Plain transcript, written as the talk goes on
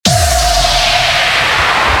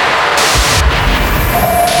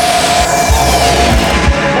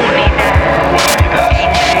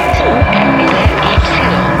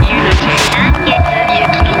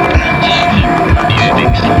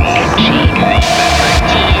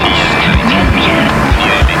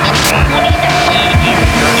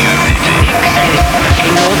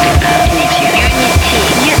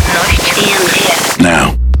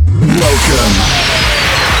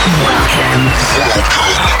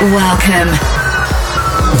Welcome.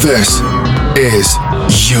 This is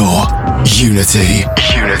your Unity.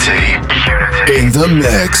 In the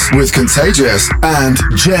mix with Contagious and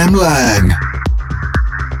Jem Lang.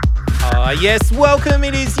 Yes, welcome.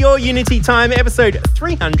 It is your Unity Time, episode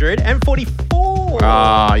 344.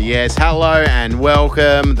 Yes, hello and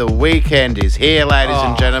welcome. The weekend is here, ladies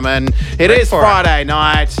and gentlemen. It is Friday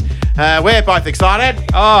night. We're both excited.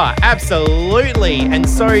 Absolutely. And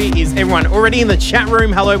so is everyone already in the chat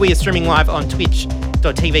room. Hello, we are streaming live on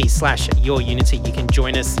twitch.tv/yourunity. You can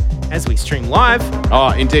join us as we stream live.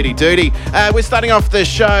 Indeedy doody. We're starting off the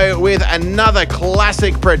show with another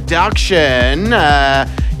classic production.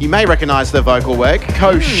 You may recognise the vocal work,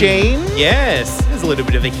 Hoshine. Yes, there's a little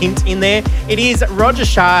bit of a hint in there. It is Roger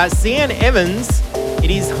Shah, Sian Evans. It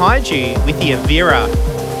is Haiju with the AVIRA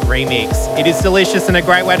remix. It is delicious and a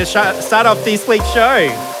great way to start off this week's show.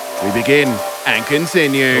 We begin and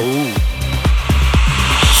continue. Your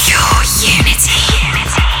Unity.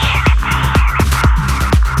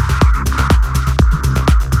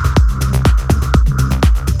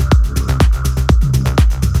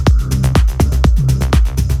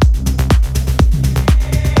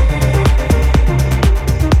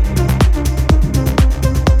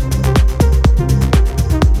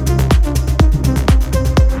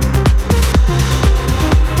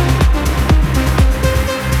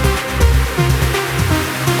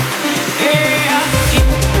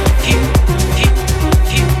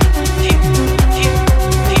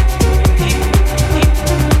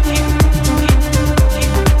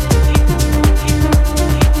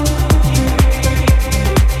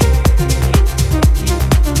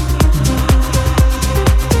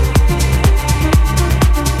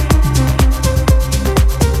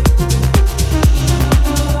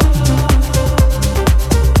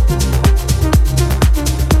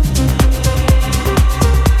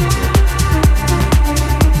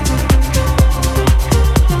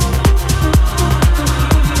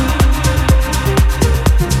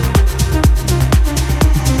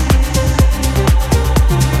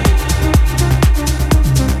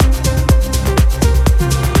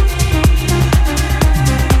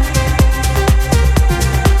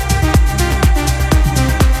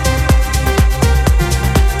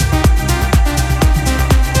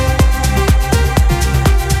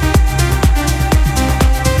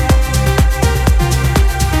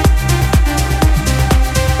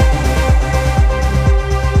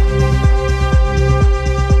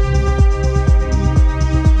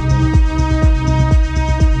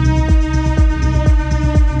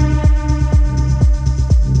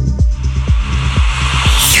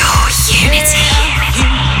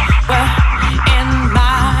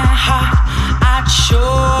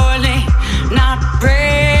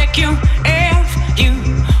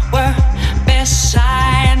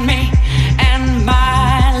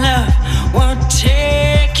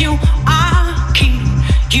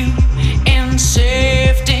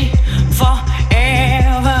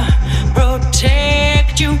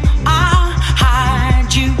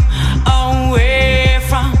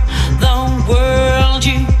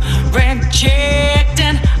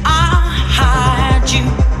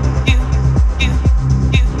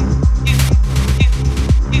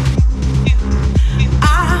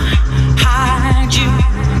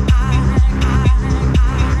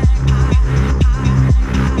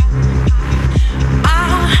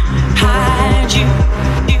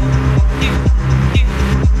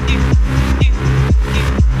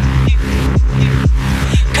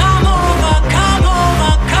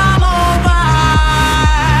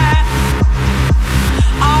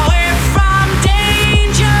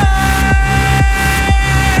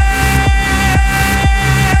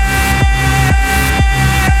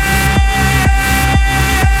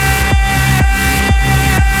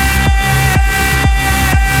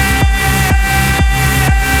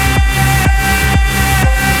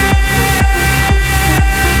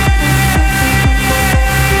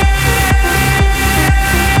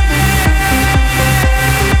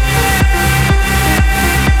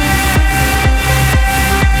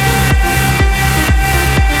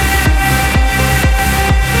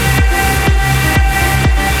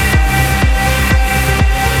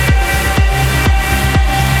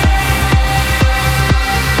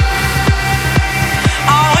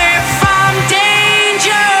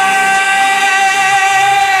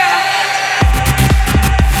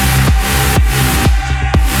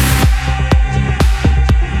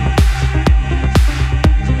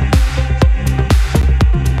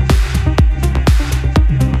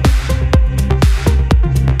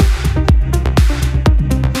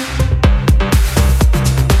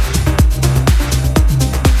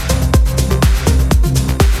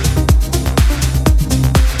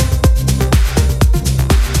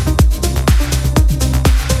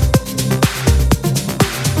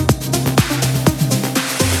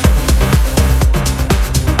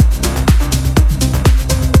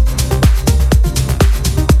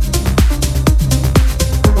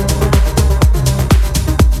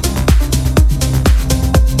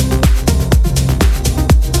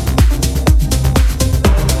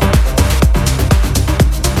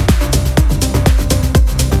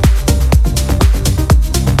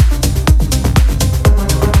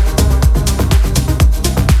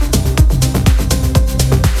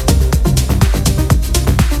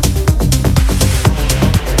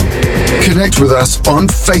 connect with us on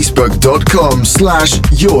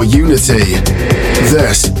facebook.com/yourunity.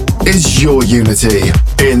 This is Your Unity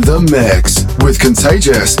in the mix with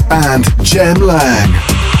Contagious and Jem Lang.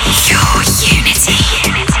 Your Unity.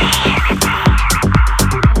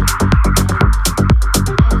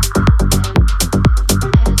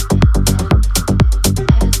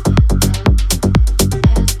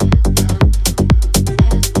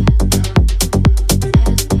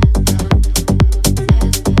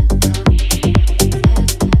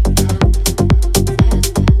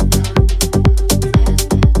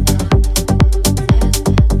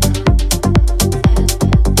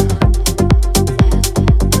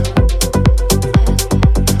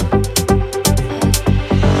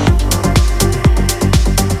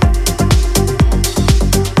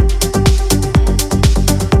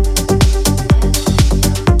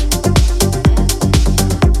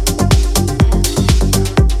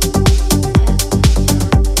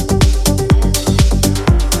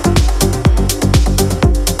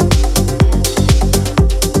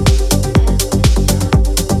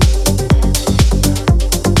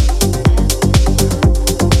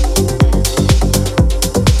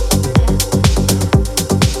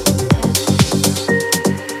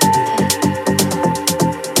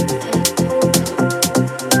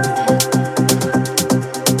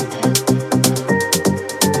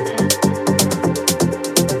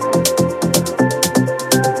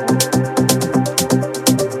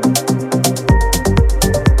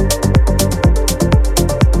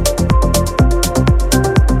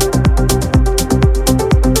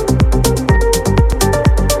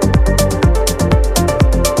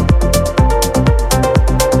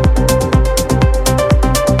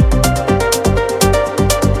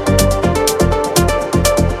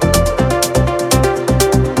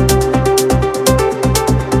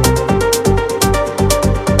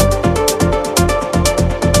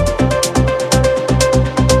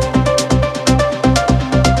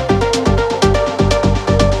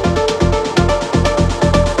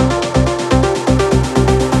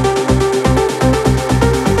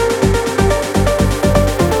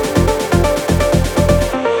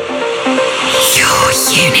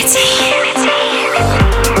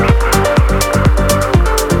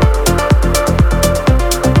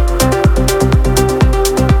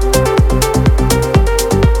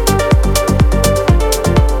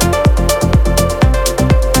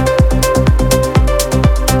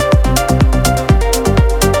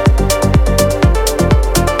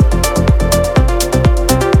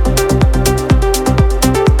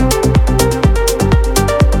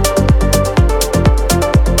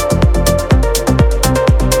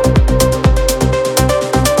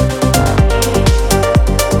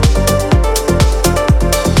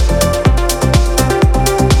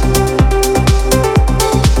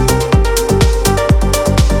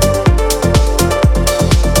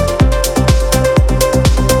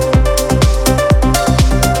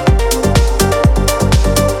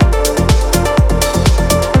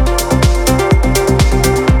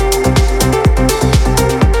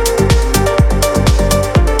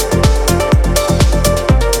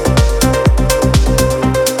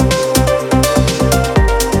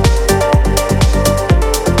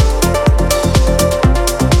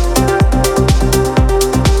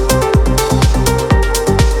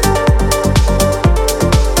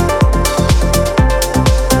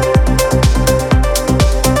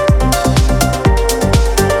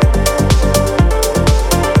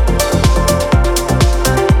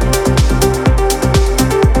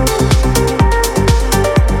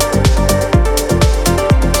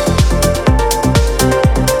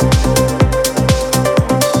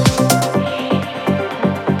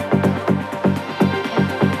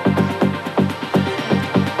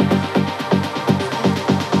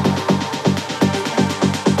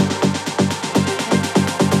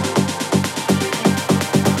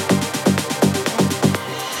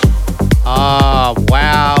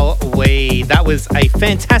 was a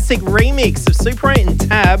fantastic remix of Super 8 and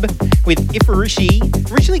Tab with Irufushi.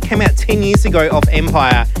 Originally came out 10 years ago off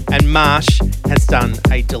Empire, and Marsh has done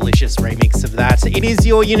a delicious remix of that. It is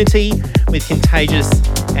Your Unity with Contagious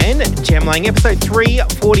and Jem Lang, episode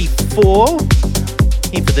 344.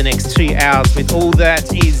 Here for the next 2 hours with all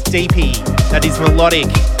that is DP, that is melodic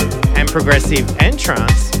and progressive and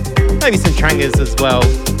trance, maybe some trangers as well.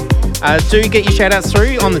 Do get your shout-outs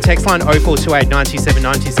through on the text line 0428 927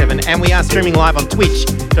 927, and we are streaming live on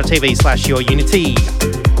twitch.tv/yourunity.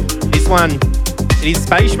 This one, it is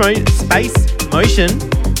Space Motion,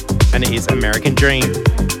 and it is American Dream.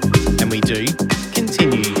 And we do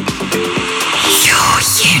continue. Your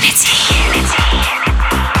Unity.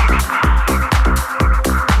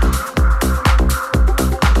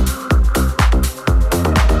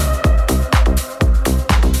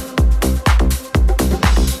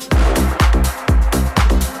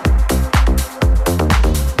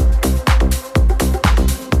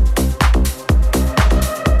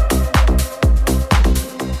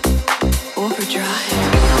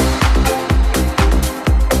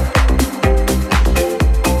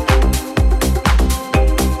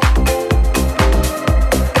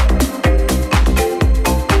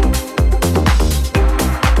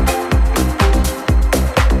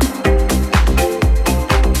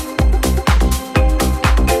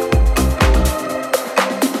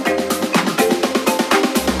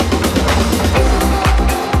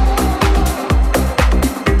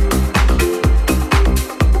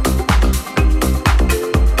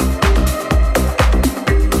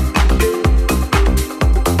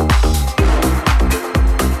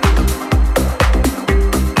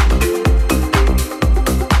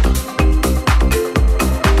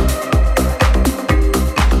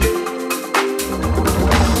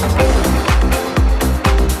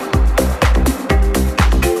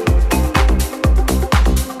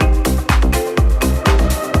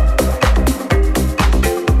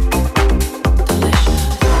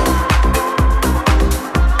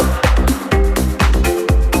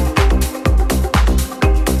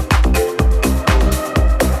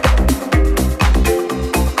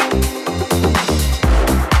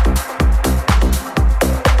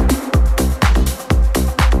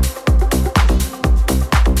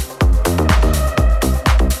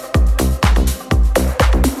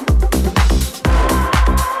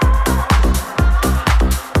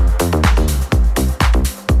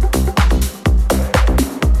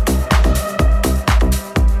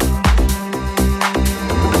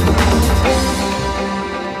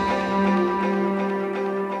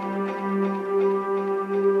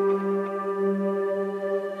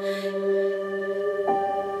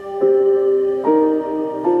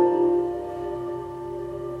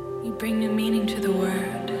 You bring new meaning to the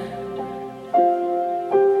word.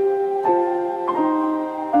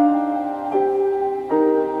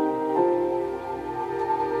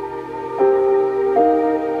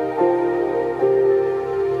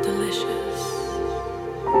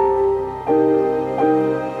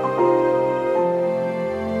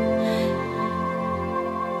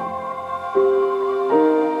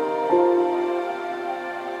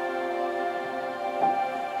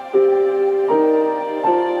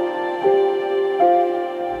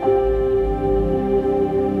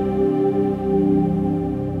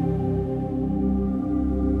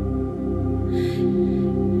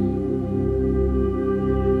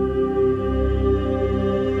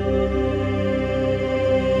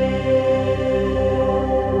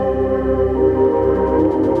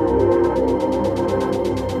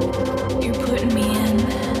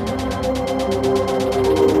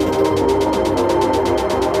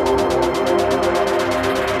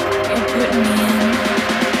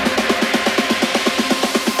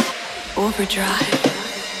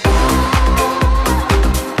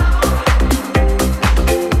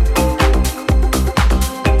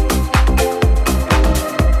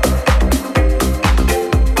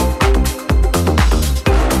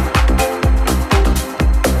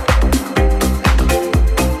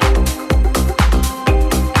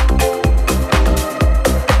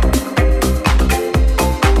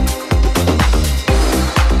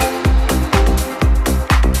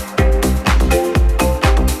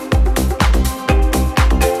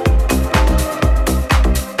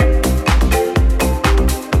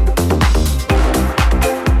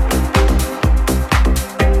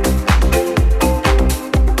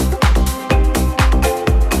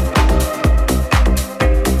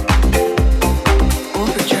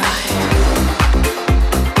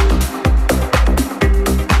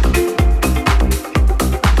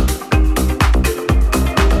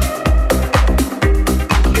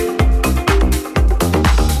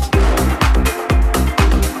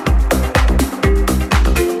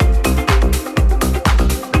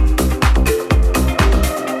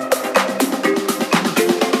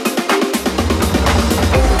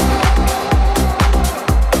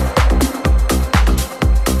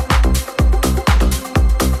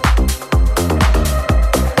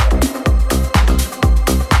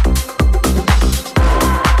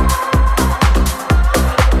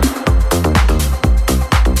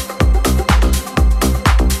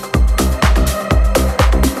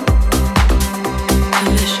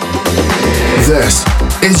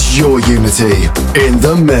 Is your unity in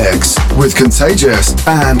the mix with Contagious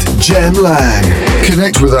and Jem Lang.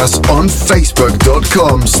 Connect with us on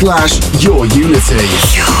facebook.com/yourunity.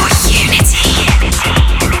 Your Unity.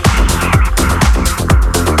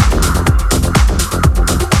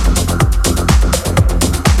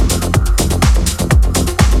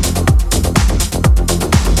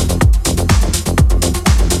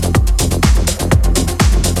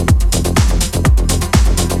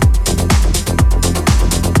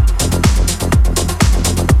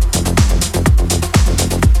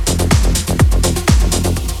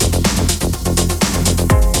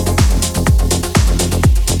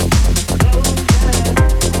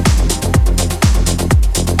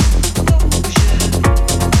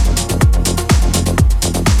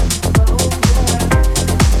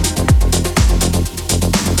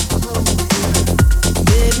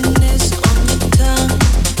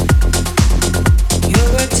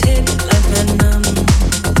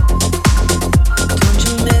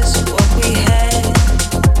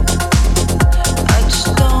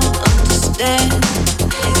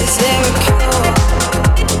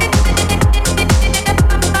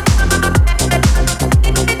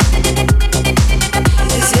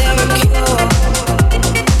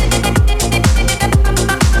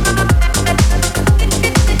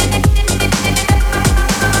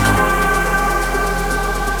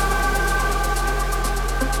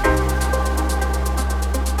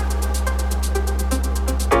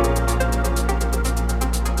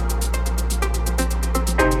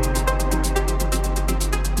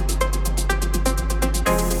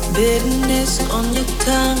 Bitterness on your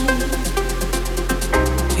tongue.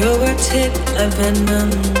 Your words hit like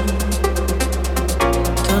venom.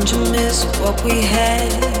 Don't you miss what we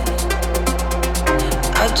had?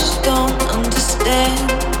 I just don't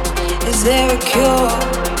understand. Is there a cure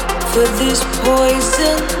for this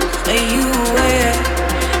poison? Are you aware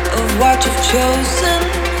of what you've chosen?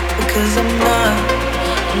 Because I'm not,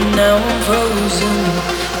 and now I'm frozen,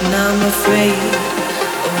 and I'm afraid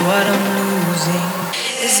of what I'm losing.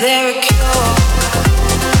 Is there a cure?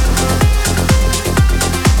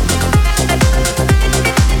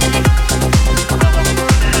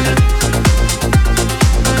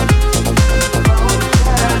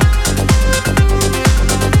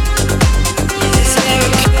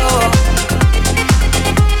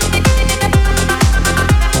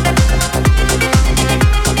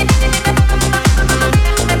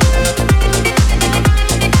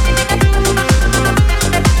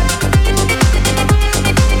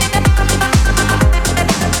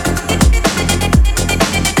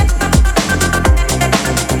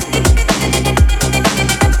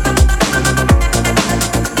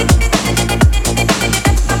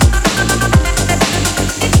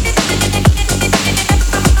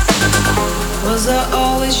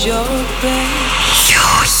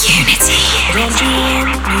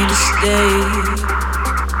 stay?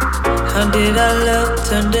 How did our love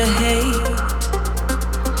turn to hate?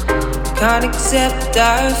 Can't accept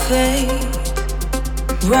our fate,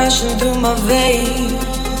 rushing through my veins.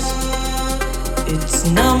 It's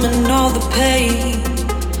numbing all the pain.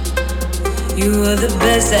 You were the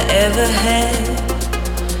best I ever had.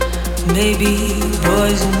 Maybe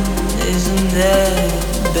poison isn't that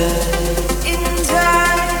bad. In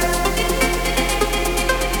time,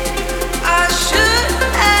 I should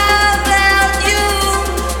have held you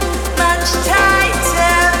much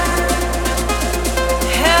tighter.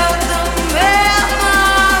 Held the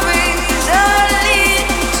memories a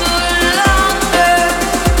little longer.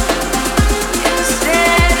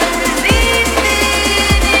 Instead of leaving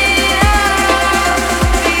it all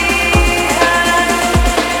behind.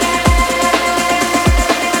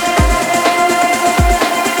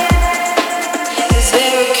 Is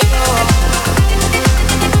there a cure?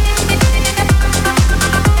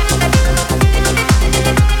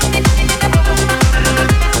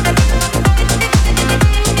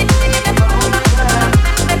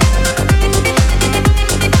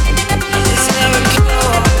 Is there a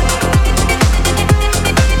cure?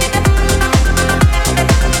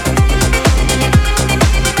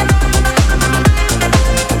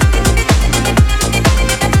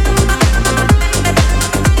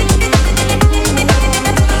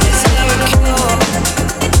 Is there a cure?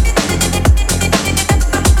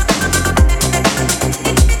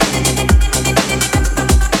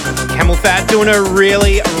 CamelPhat doing a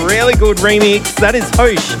really, really good remix. That is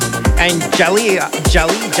Hosh and Jalja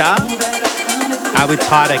with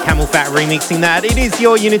Tighter. CamelPhat remixing that. It is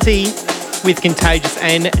Your Unity with Contagious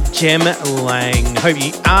and Jem Lang. Hope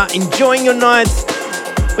you are enjoying your nights.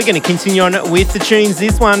 We're going to continue on with the tunes.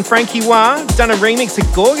 This one, Franky done a remix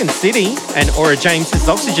of Gorgon City and Aura James's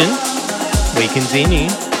Oxygen. We continue.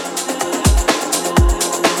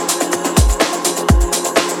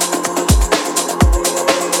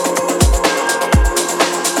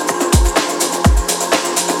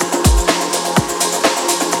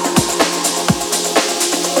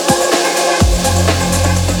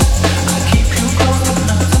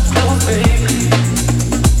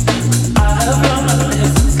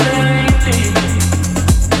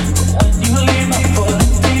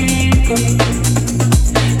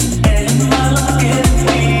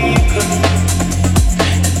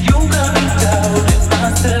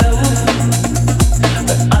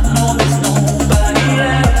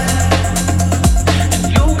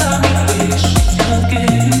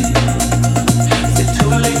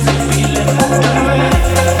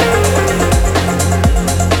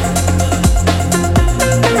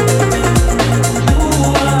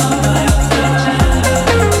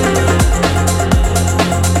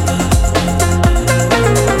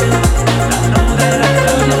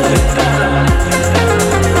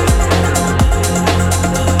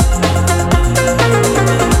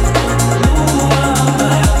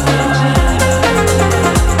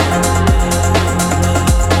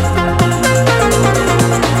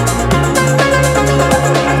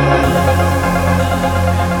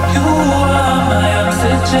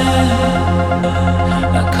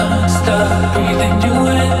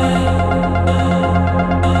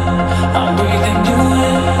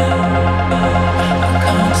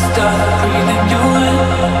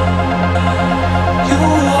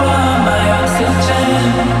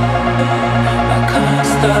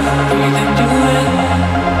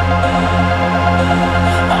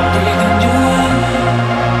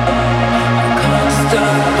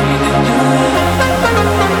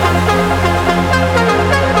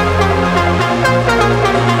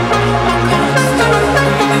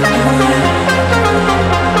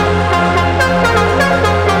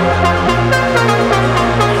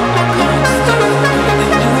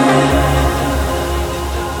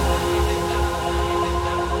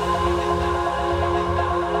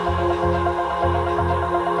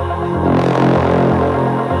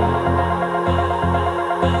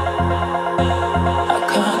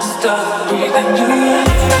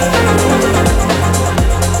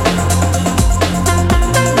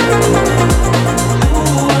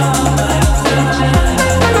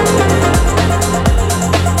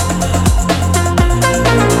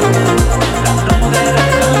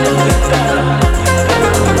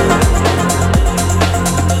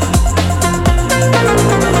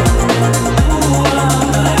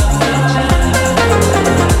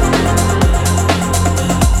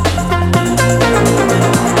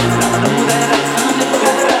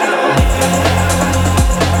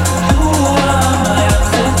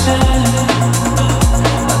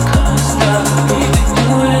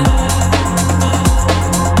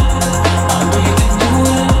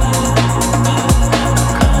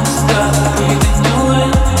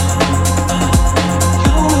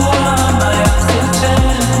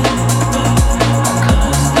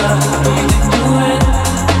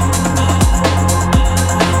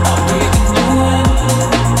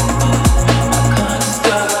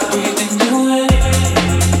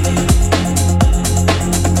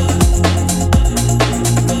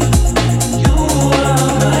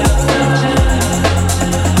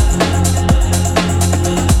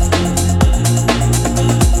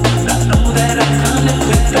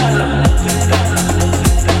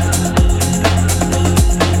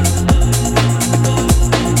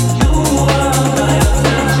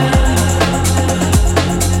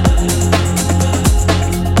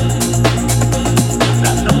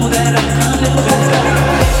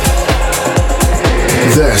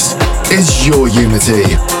 This is your Unity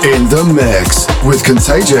in the mix with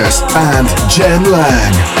Contagious and Jem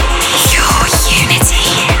Lang. Your Unity.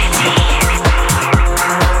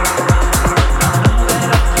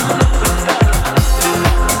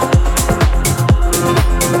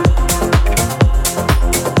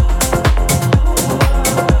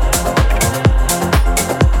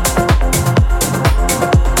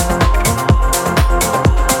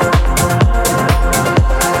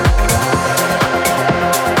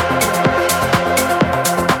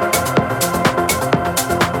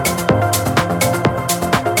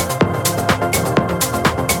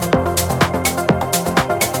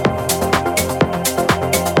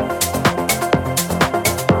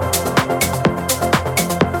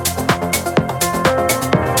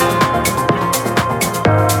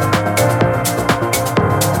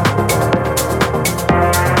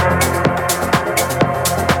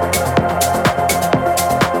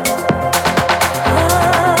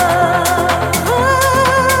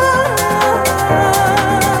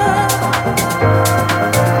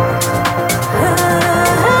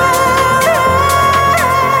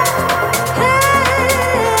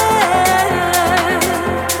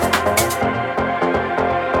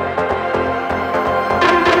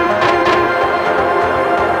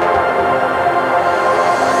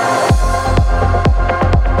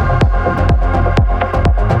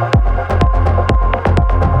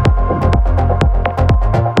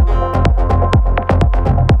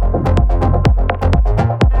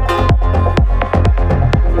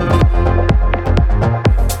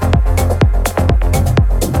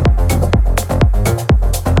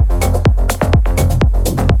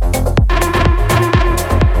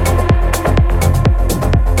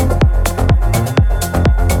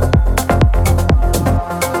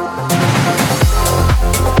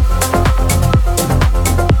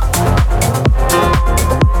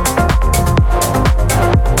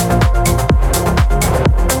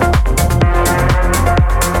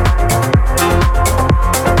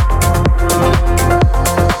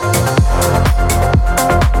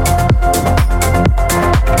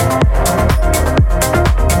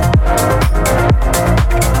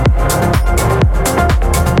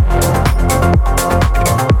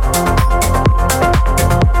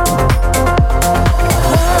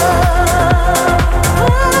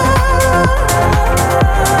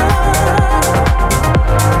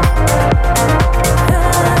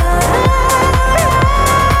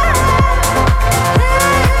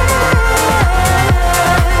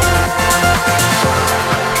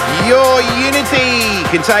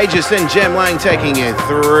 Contagious and Jem Lang taking you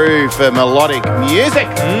through for melodic music.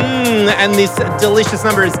 And this delicious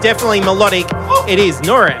number is definitely melodic. It is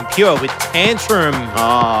Nora and Pure with Tantrum.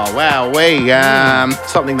 Oh, wow.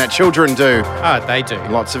 Something that children do. Oh, they do.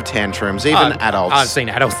 Lots of tantrums, even adults. I've seen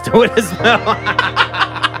adults do it as well.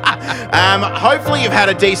 Hopefully you've had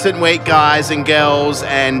a decent week, guys and girls,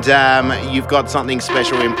 and you've got something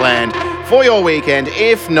special in planned for your weekend.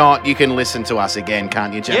 If not, you can listen to us again,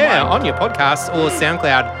 can't you, Jem? Yeah, on your podcast or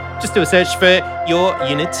SoundCloud. Just do a search for Your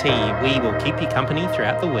Unity. We will keep you company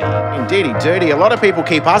throughout the week. Indeedy doody. A lot of people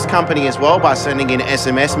keep us company as well by sending in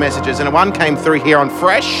SMS messages, and one came through here on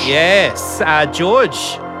Fresh. Yes.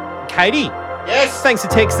 George, Katie. Yes. Thanks for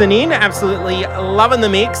texting in. Absolutely loving the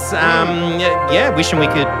mix. Wishing we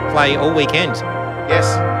could play all weekend.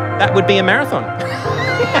 Yes. That would be a marathon.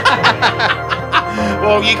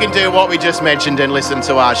 Well, you can do what we just mentioned and listen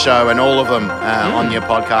to our show and all of them on your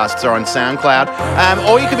podcasts or on SoundCloud.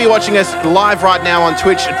 Or you can be watching us live right now on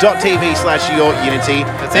twitch.tv/YourUnity.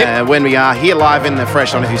 That's it. When we are here live in the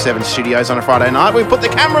Fresh 927 studios on a Friday night, we put the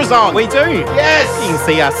cameras on. We do. Yes. You can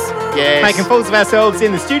see us. Yes. Making fools of ourselves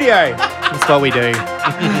in the studio. That's what we do. We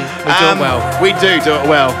do it well. We do it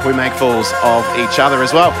well. We make fools of each other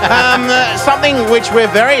as well. Something which we're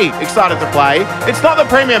very excited to play. It's not the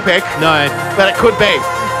premium pick. No. But it could be.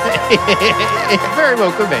 It very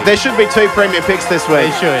well could be. There should be 2 premium picks this week.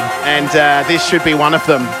 They should. And this should be one of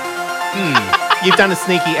them. You've done a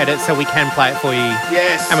sneaky edit so we can play it for you.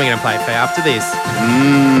 Yes. And we're going to play it for you after this.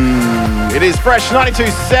 It is Fresh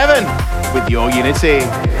 92.7 with Your Unity.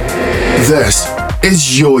 This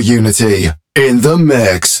is Your Unity in the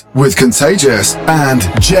mix with Contagious and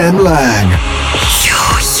Jem Lang.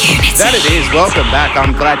 Your Unity. That it is. Welcome back.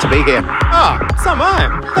 I'm glad to be here. Oh, so am I.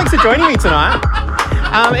 Thanks for joining me tonight.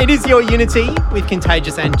 It is Your Unity with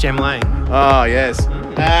Contagious and Jem Lang. Oh, yes.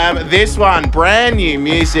 This one, brand new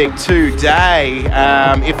music today.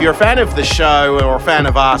 If you're a fan of the show or a fan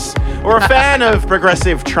of us or a fan of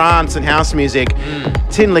progressive trance and house music,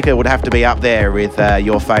 Tinlicker would have to be up there with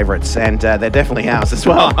your favourites, and they're definitely ours as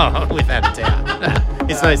well. Oh, without a doubt.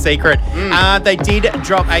 It's no secret. They did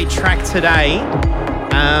drop a track today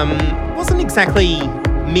wasn't exactly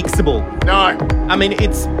mixable. No. I mean,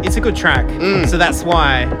 it's a good track, so that's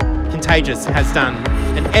why Contagious has done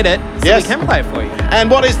an edit, so Yes. we can play it for you.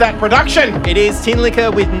 And what is that production? It is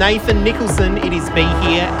Tinlicker with Nathan Nicholson. It is Be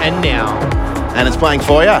Here and Now. And it's playing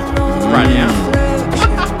for you. Right now.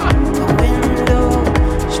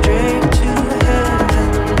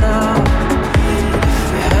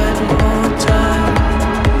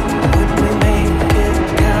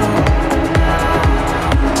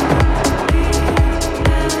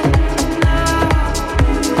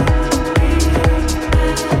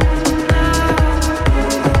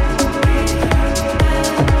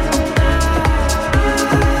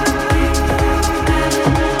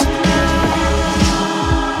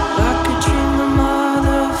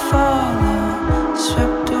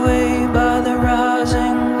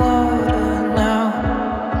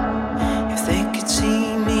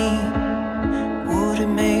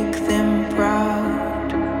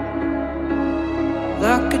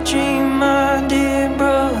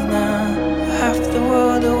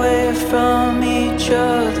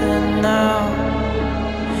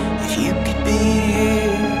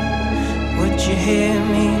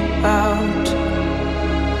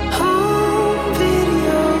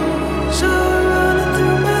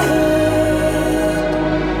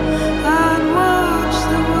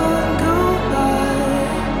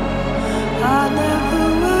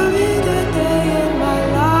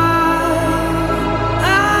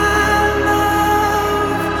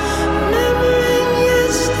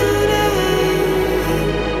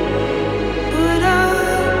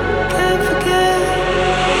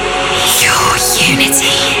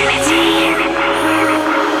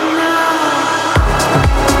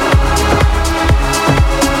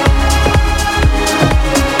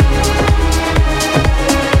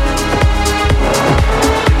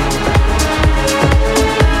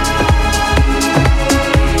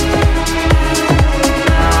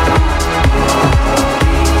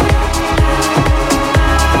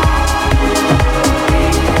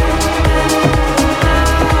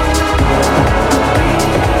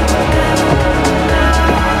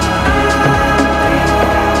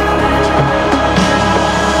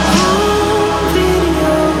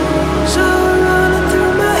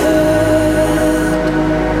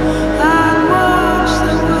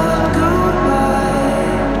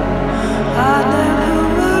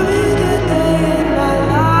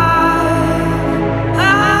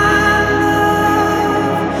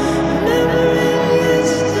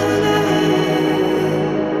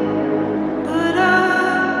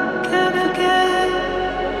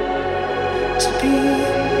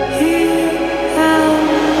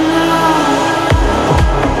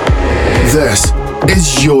 This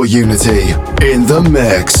is Your Unity in the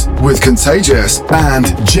mix with Contagious and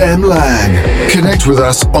Jem Lang. Connect with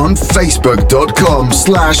us on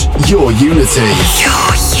facebook.com/yourunity. Your Unity.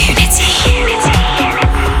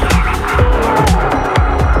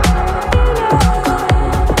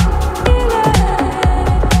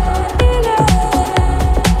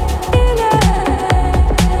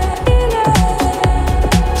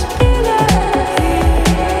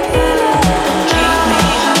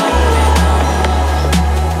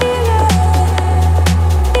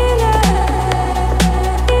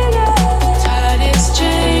 Tide is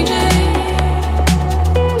changing.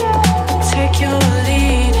 Take your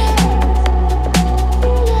lead.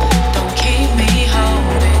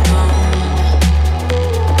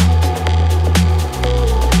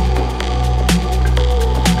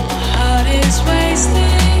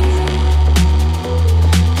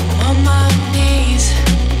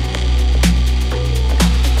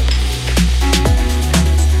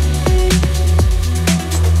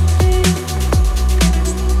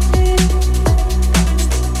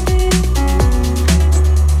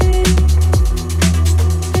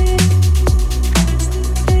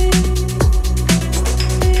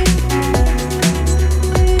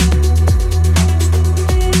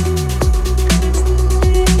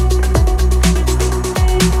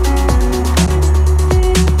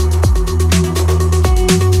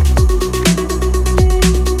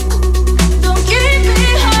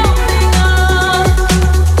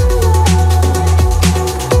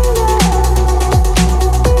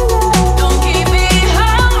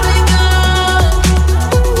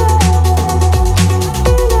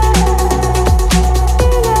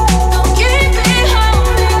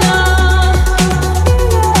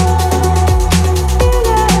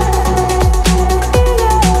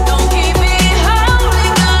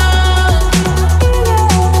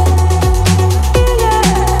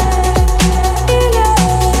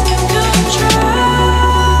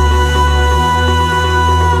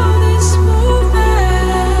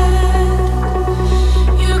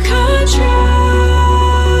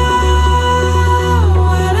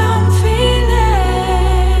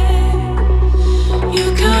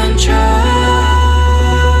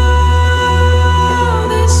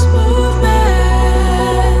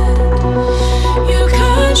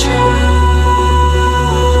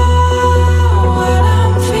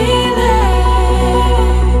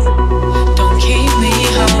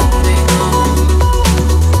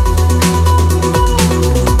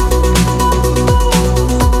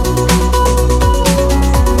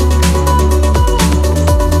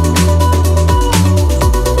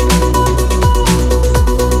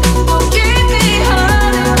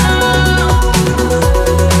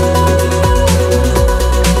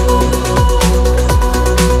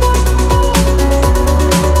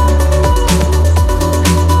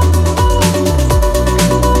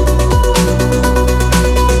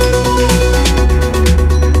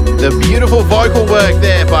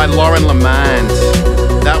 And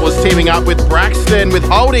that was teaming up with Braxton with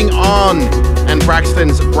Holding On and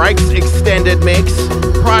Braxton's Breaks Extended Mix.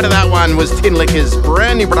 Prior to that one was Tinlicker's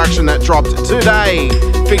brand new production that dropped today,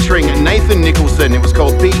 featuring Nathan Nicholson. It was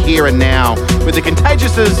called Be Here and Now. With the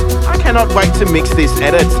Contagious' I cannot wait to mix this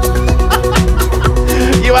edit.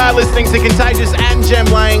 You are listening to Contagious and Jem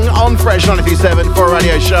Lang on Fresh 93.7 for a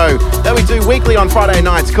radio show that we do weekly on Friday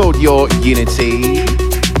nights called Your Unity.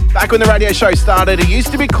 Back when the radio show started, it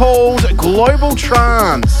used to be called Global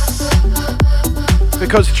Trance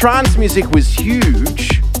because trance music was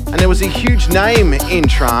huge and there was a huge name in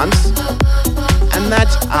trance, and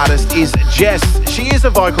that artist is Jess. She is a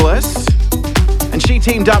vocalist and she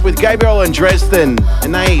teamed up with Gabriel and Dresden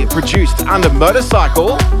and they produced Under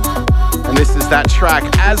Motorcycle, and this is that track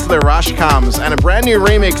As the Rush Comes, and a brand new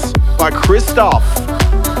remix by Cristoph.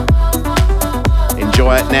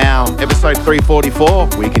 Enjoy it now. Episode 344.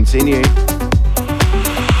 We continue.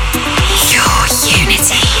 Your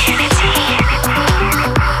Unity.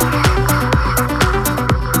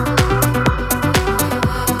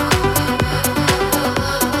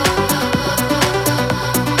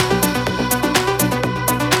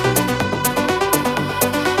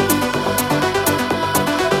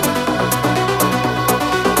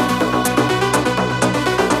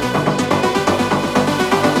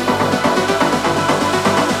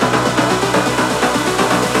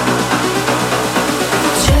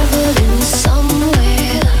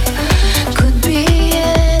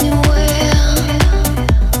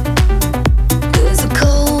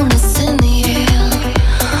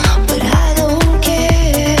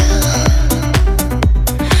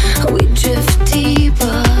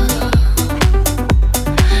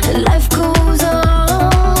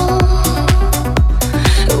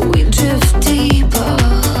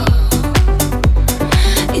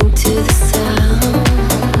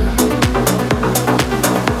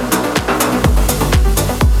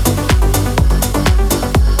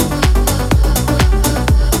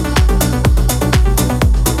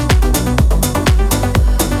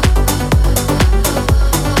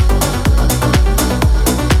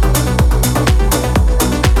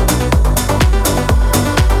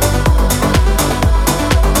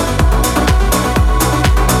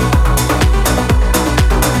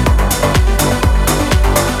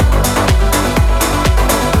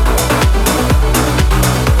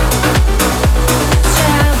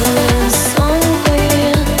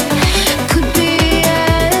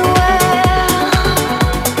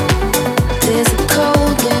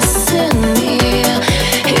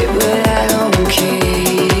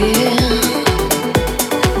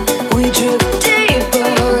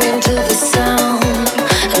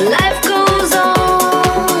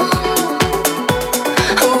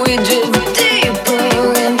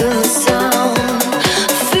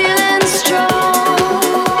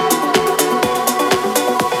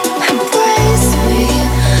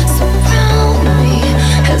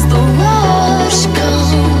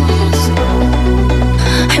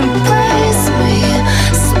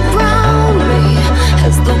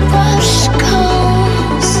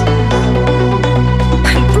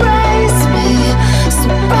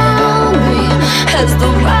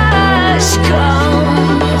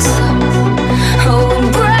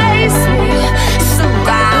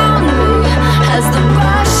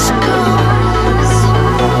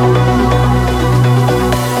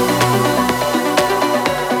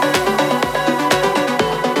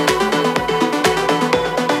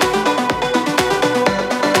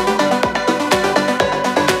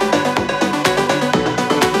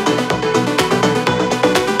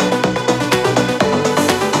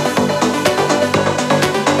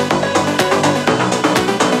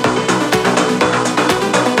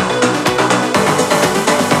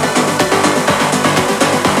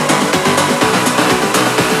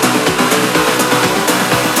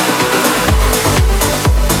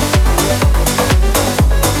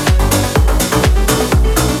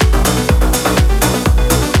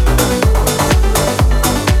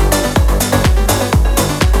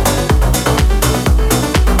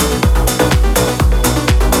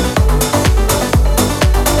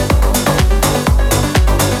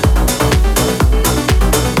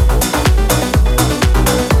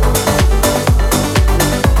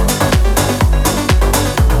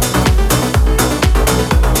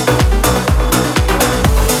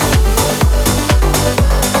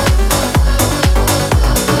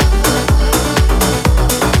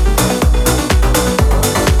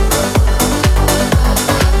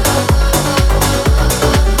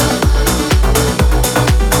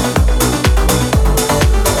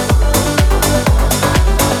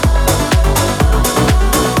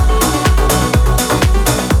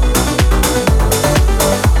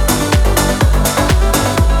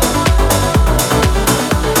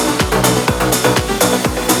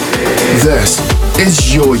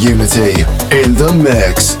 is your Unity in the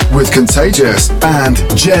mix with Contagious and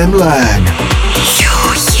Jem Lang.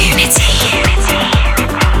 Your Unity.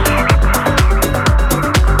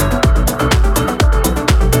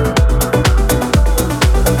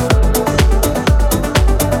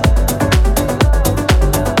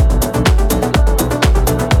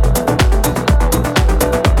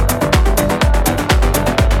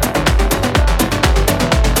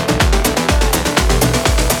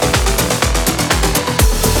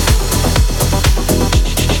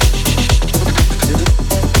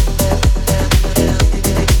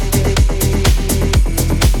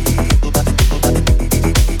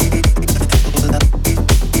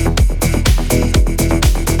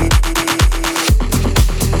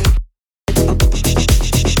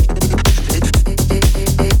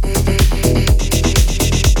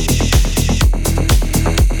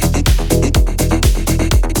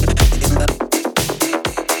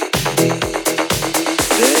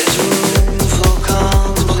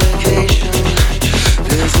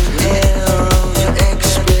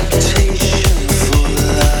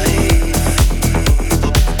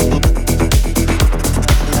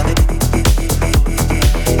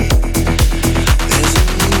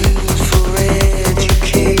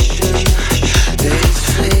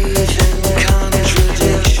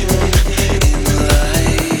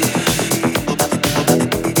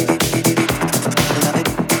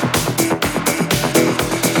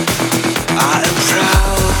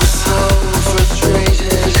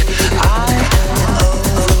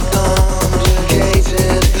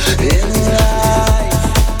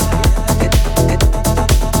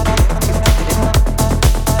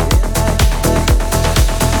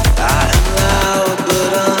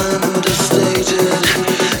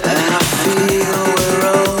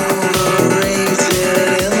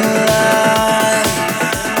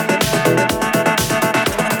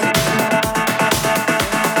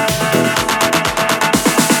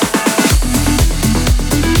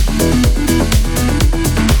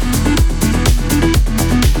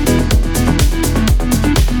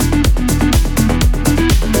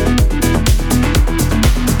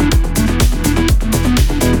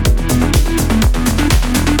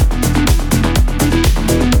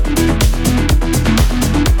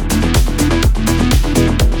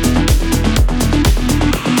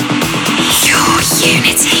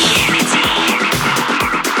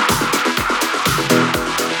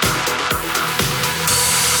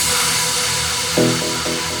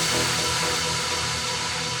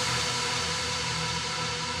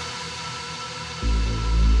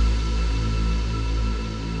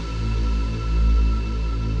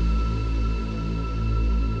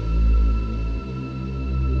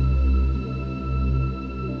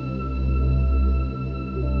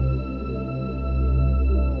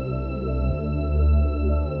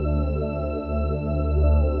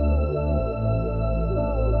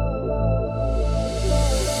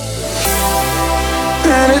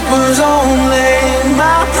 Was only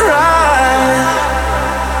my pride,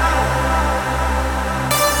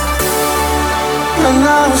 and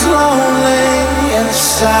I was lonely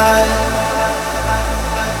inside,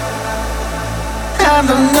 and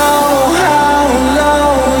I know how low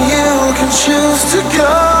you can choose to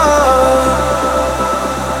go.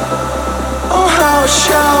 Oh, how it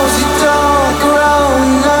shows you don't grow,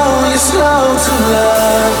 no, you're slow to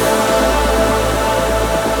love.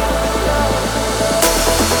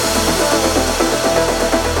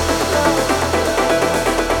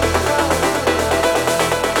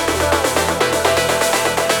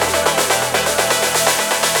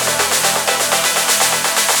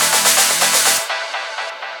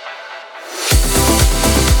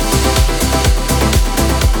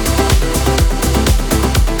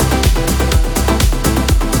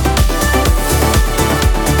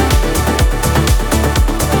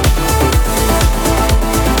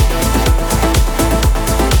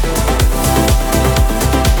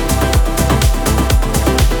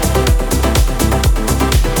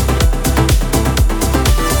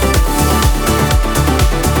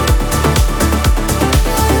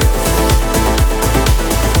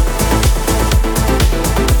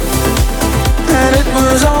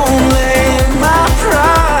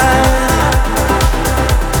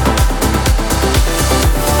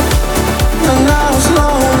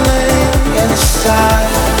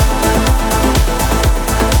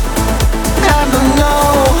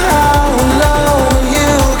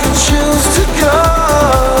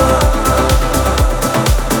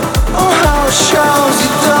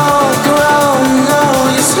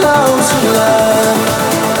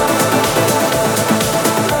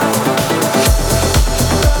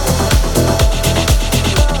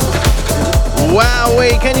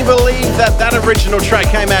 V.I.B.E. Can you believe that original track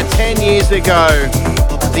came out 10 years ago?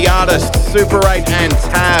 The artists Super 8 and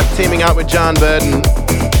Tab teaming up with John Burton.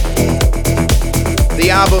 The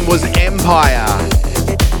album was Empire,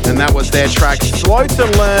 and that was their track Slow to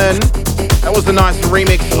Learn. That was the nice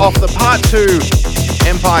remix off the Part 2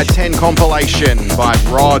 Empire 10 compilation by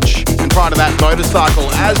Rodg. And prior to that, Motorcycle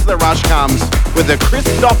As the Rush comes with the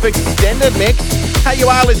Cristoph extended mix. Hey, you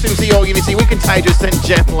are listening to Your Unity with Contagious and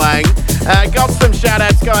Jem Lang. Got some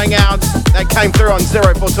shout-outs going out that came through on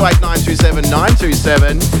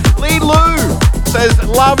 0428927927. Lee Lou says,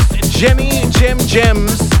 loves Jemmy Jem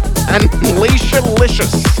Gems and Leisha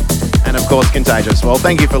Licious. And of course, Contagious. Well,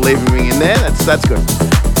 thank you for leaving me in there. That's good.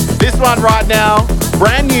 This one right now,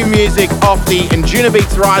 brand new music off the Induna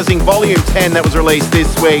Beats Rising Volume 10 that was released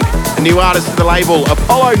this week. A new artist to the label,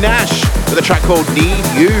 Apollo Nash, with a track called Need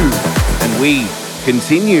You. And we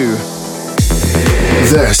continue.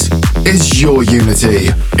 This is Your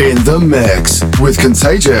Unity in the mix with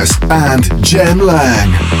Contagious and Jem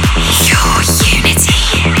Lang. Your Unity.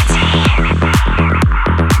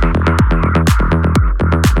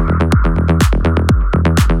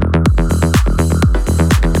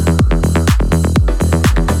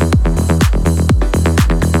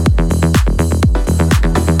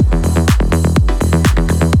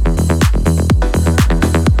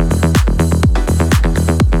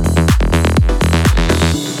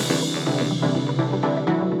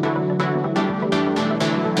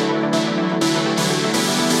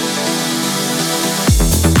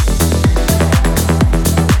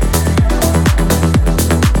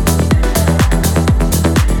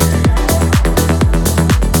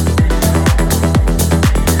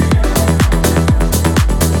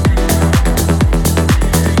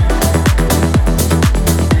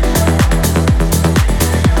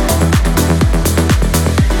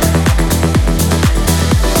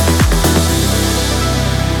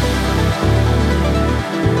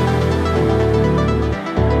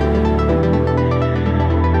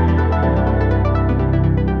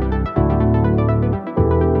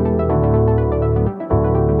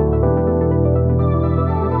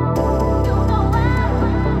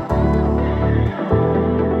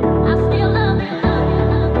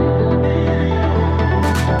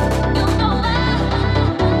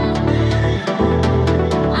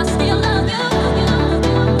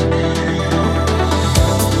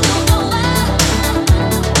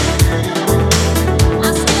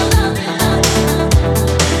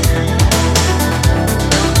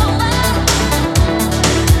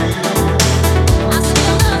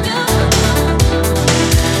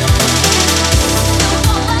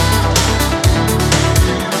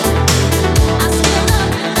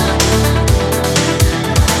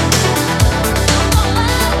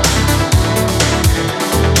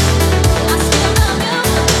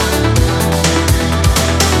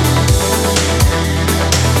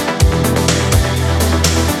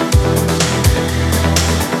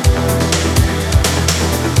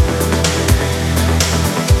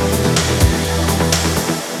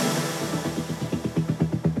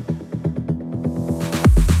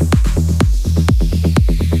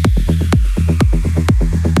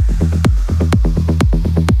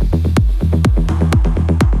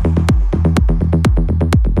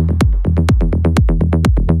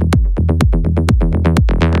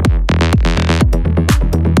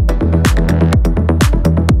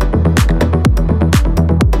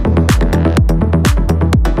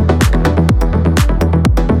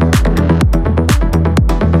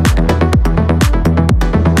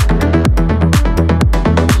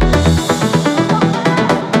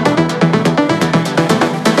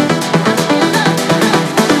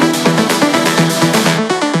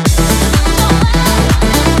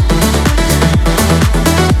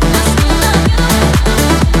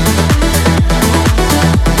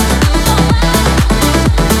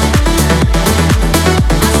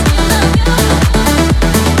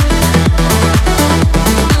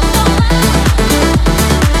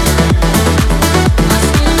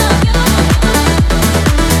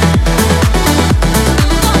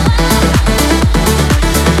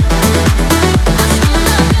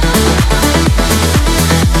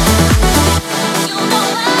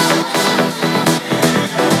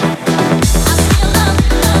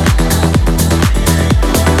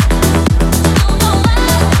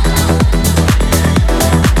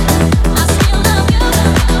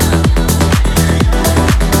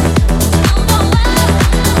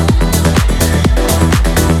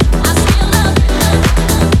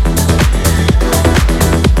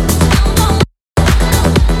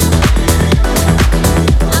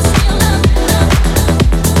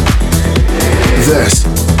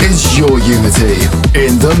 is your Unity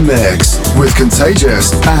in the mix with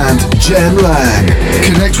Contagious and Jem Lang.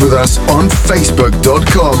 Connect with us on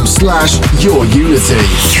facebook.com/yourunity. Your Unity.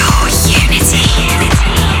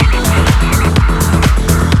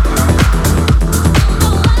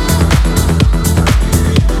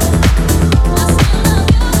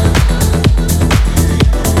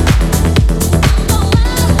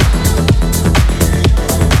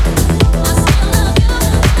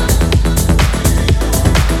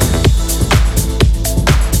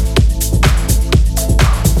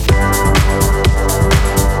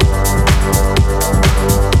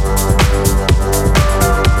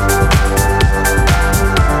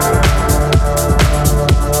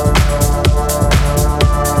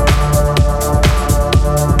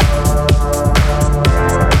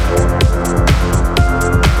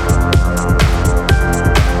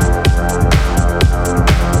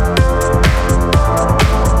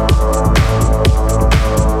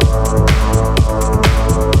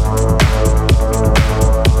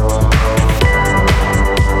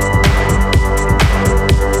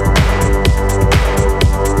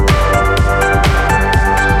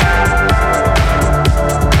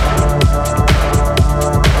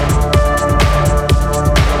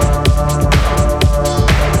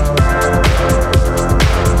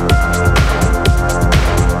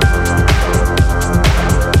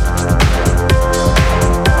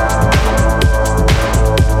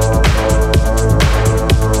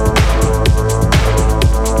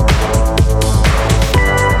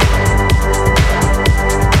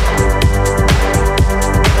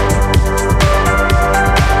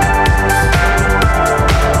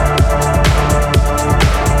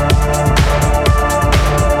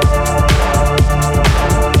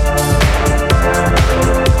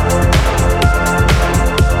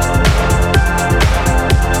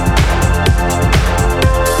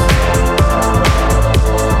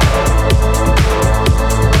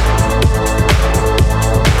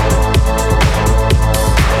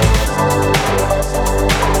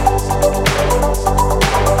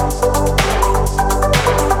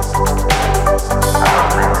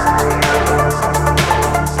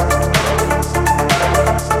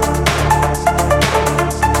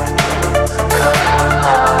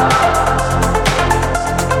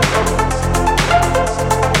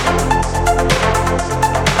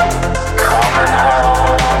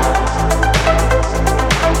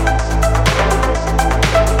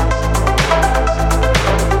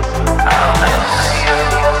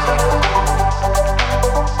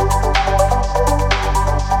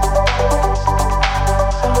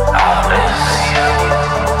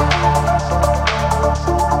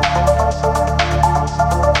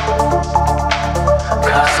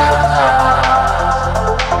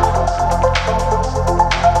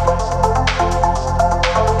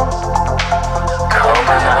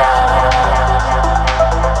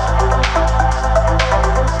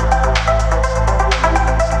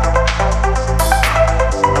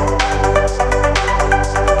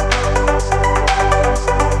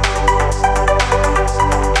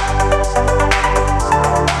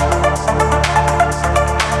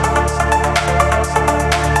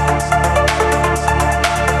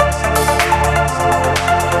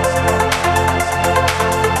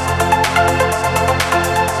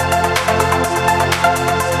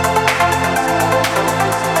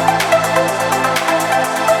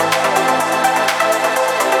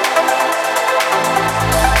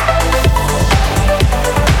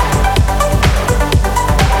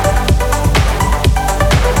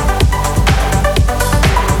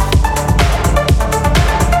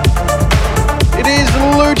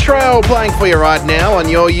 Luttrell playing for you right now on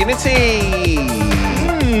your Unity.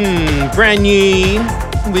 Brand new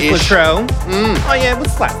with Ish. Luttrell. Oh yeah, it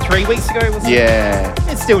was like 3 weeks ago. Wasn't it? Yeah.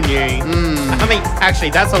 It's still new. I mean, actually,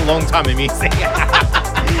 that's a long time in music.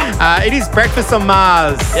 It is Breakfast on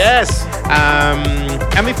Mars. Yes.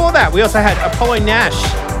 And before that, we also had Apollo Nash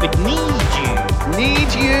with Need You.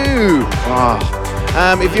 Need you. Oh.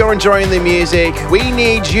 If you're enjoying the music, we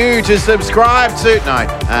need you to subscribe to... No,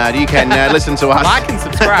 you can listen to us. Like and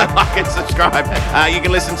subscribe. Like and subscribe. You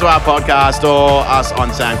can listen to our podcast or us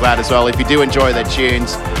on SoundCloud as well if you do enjoy the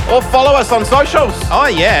tunes. Or follow us on socials. Oh,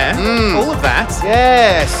 yeah. All of that.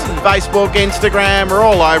 Yes. Facebook, Instagram, we're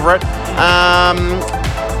all over it.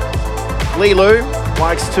 Lilu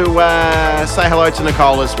likes to say hello to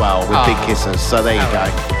Nicole as well with big kisses. So there you go.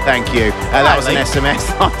 Thank you. That was an SMS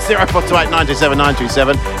on 0428 927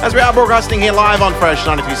 927 as we are broadcasting here live on Fresh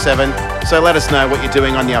 92.7. So let us know what you're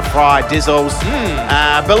doing on your fried dizzles.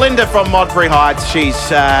 Belinda from Modbury Heights, she's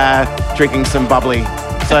drinking some bubbly.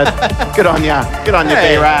 So good on you. Good on you,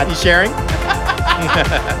 Hey, B-Rad. you sharing?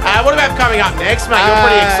 What about coming up next, mate? You're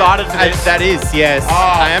pretty excited for this. That is, yes. Oh.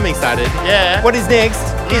 I am excited. Yeah. What is next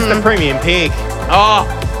is the premium pick. Oh.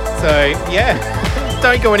 So, yeah.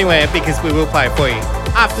 Don't go anywhere because we will play it for you.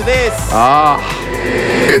 After this.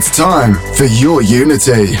 It's time for your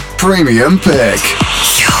Unity Premium Pick.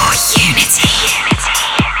 Your Unity.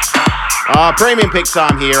 Premium pick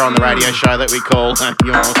time here on the radio show that we call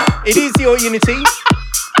Your... It is your Unity.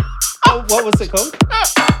 Oh, what was it called?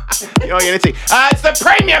 Your Unity. It's the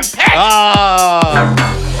premium pick!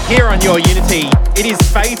 Here on Your Unity, it is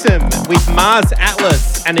Fatum with Mars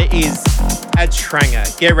Atlas, and it is a tranger.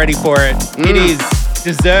 Get ready for it. It is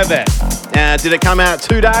Deserve It. Did it come out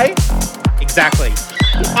today? Exactly.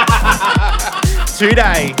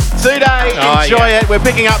 Today. Enjoy it. We're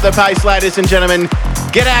picking up the pace, ladies and gentlemen.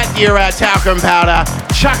 Get out your talcum powder,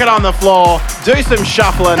 chuck it on the floor, do some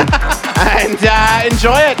shuffling, and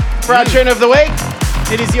enjoy it for our tune of the week.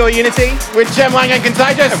 It is Your Unity With Jem Lang and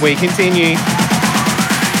Contagious. and we continue.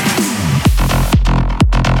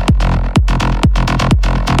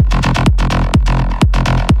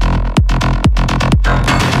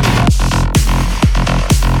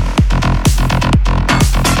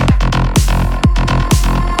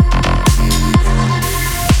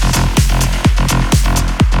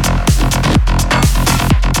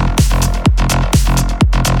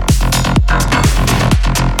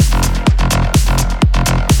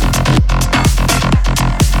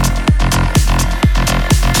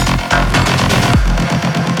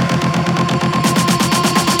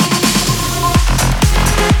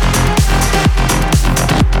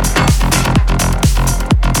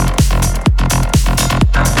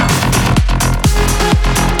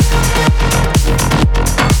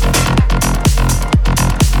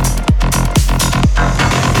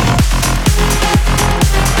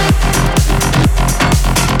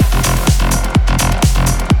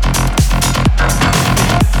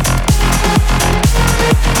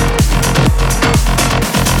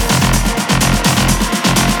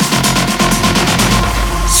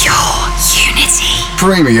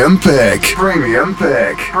 Premium Pick. Premium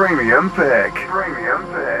Pick. Premium Pick. Premium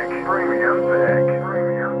Pick. Premium Pick.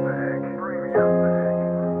 Premium Pick.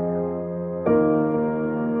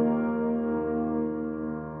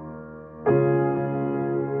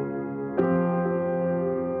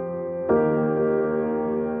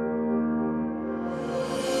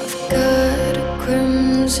 Got a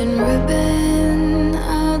crimson ribbon,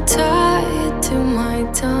 I'll tie it to my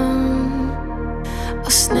tongue. I'll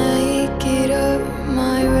snake it up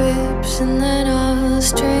my ribs and then I'll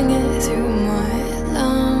string it through my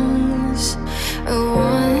lungs. I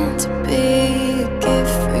want to be a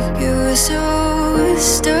gift for you, so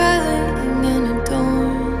sterling and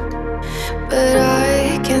adorned, but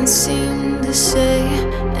I can't seem to say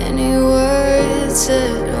any words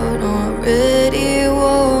that aren't already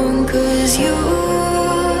worn, 'cause you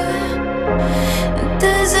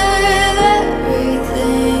deserve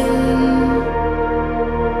everything,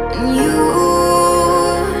 and you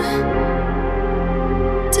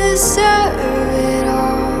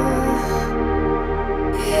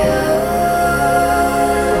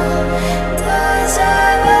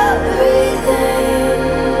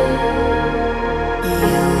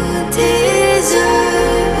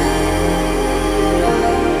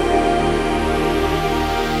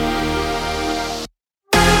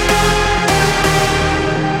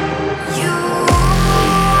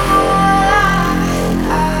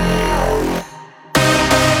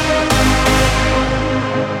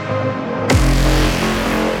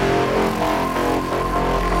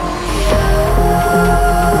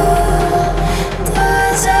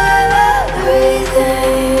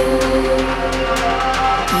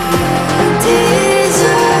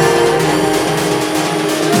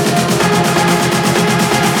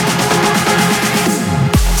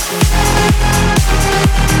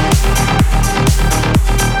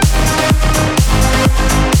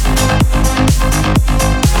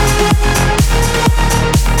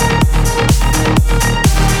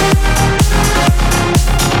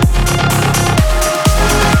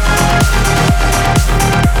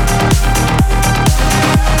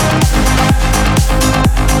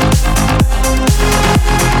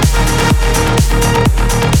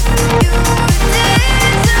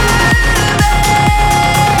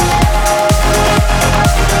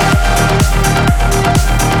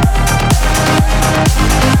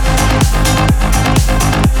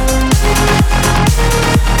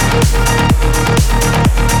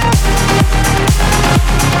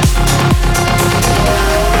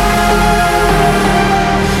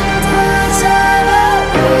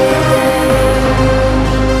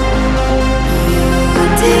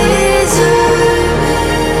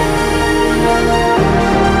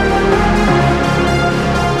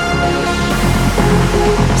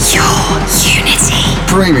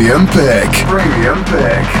Premium Pick. Premium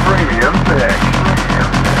Pick. Premium Pick.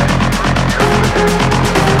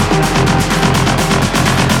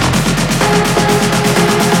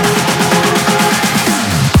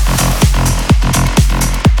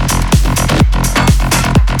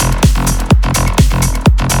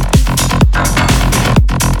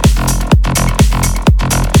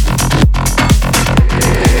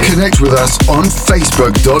 Connect with us on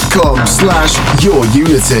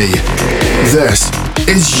facebook.com/YourUnity. This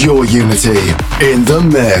is Your Unity in the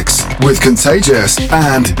mix with Contagious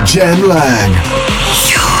and Jem Lang.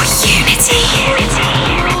 Your Unity.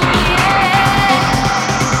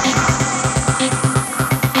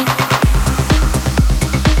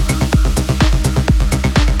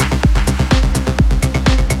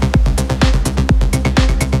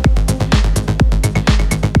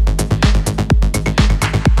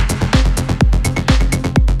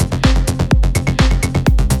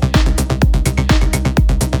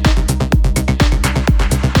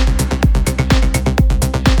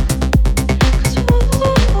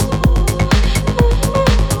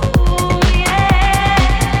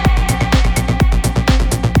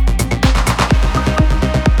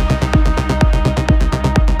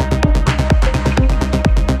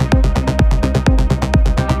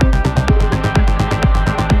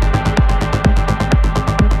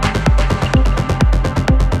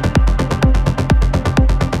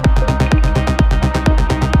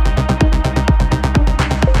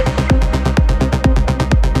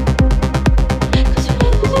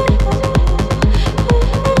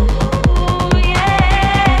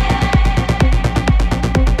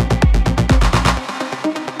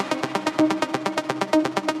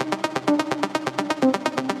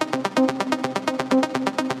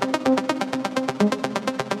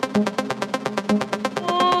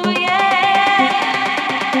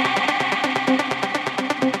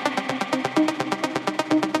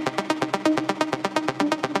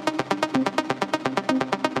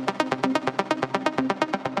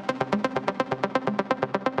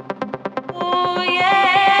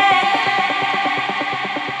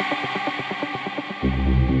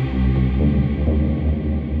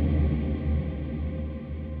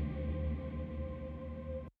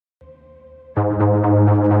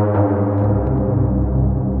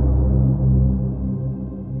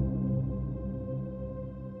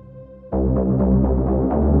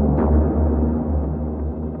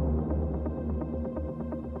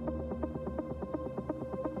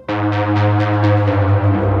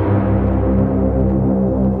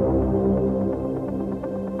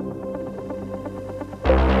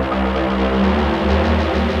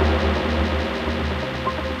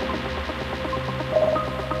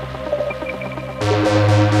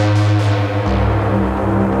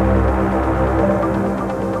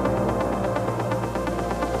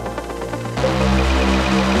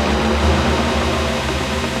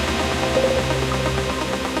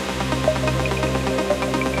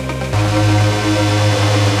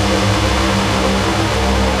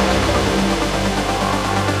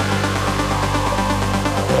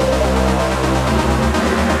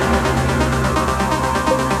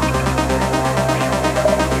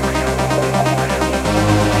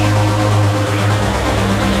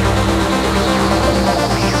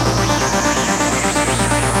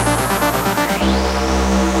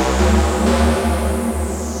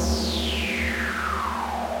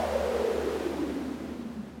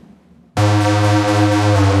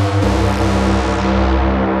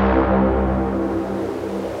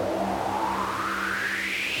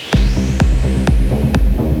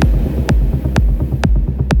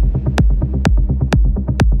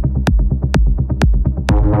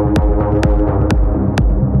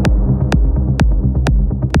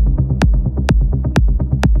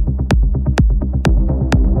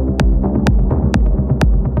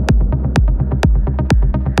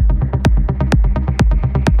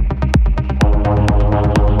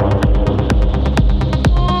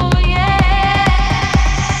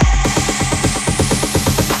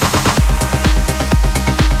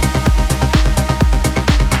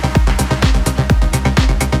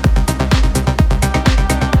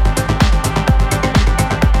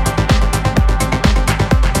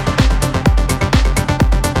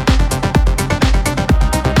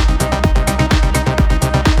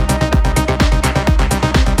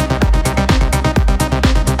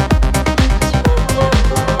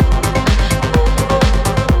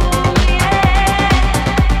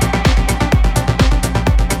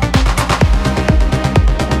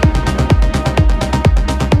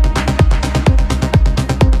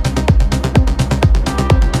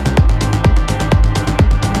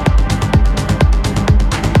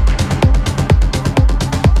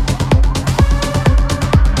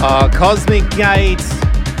 Cosmic Gate.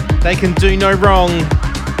 They can do no wrong.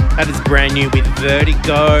 That is brand new with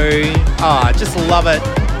Vertigo. I just love it.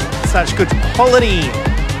 Such good quality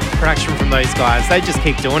production from those guys. They just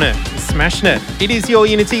keep doing it. Smashing it. It is Your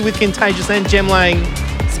Unity with Contagious and Jem Lang.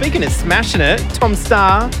 Speaking of smashing it, Tom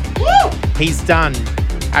Staar, he's done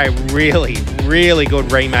a really, really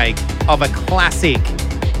good remake of a classic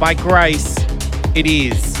by Grace. It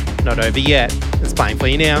is Not Over Yet. It's playing for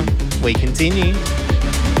you now. We continue.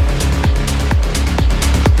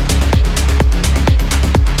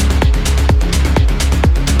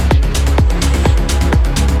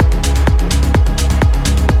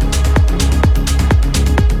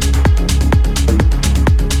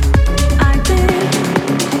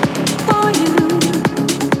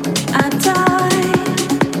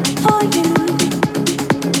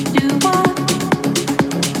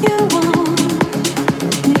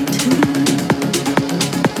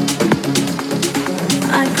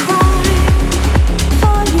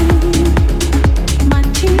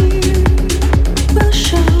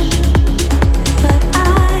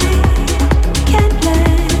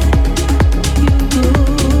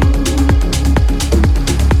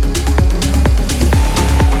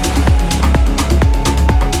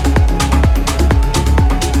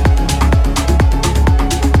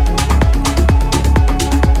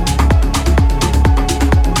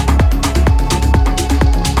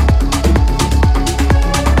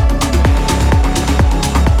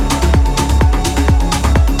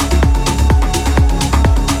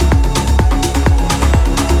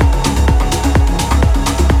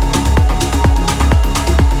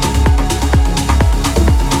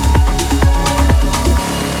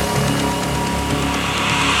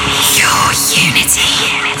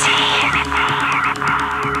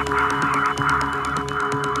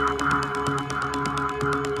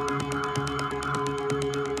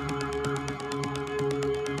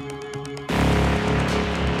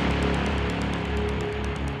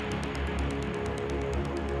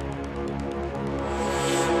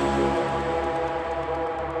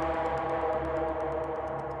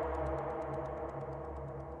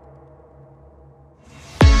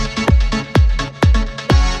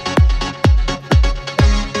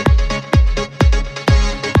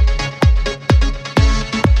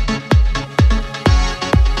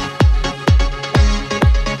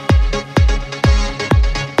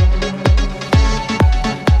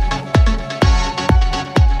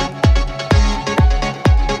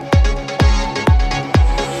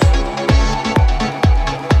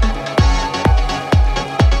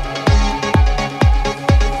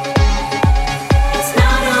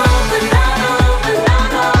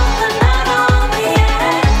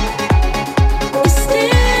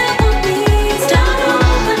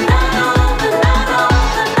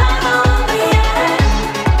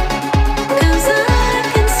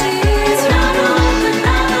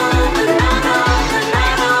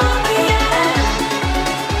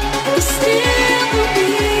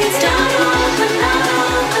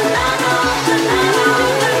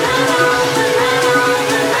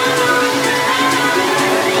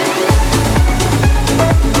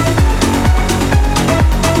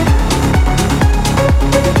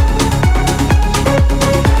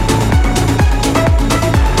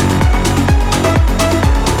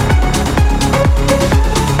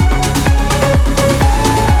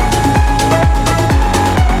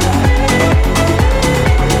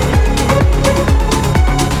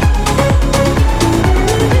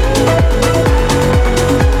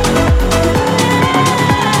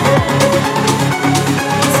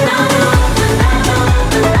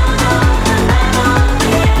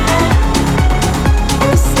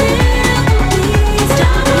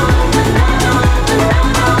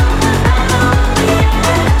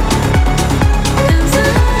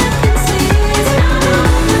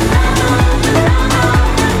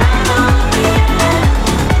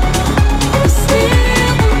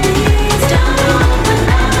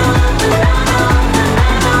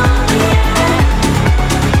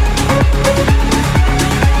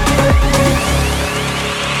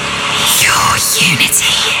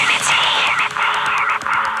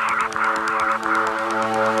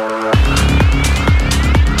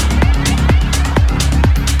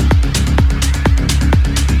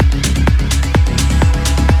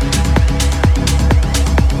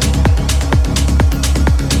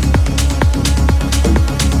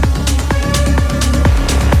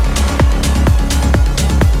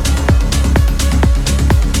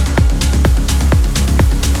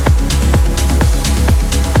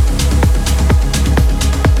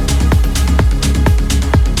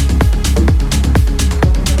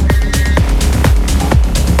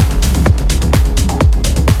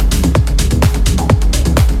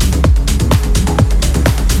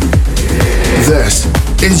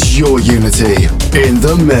 Your Unity in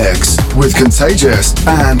the mix with Contagious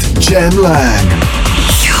and Jem Lang.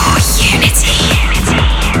 Your Unity.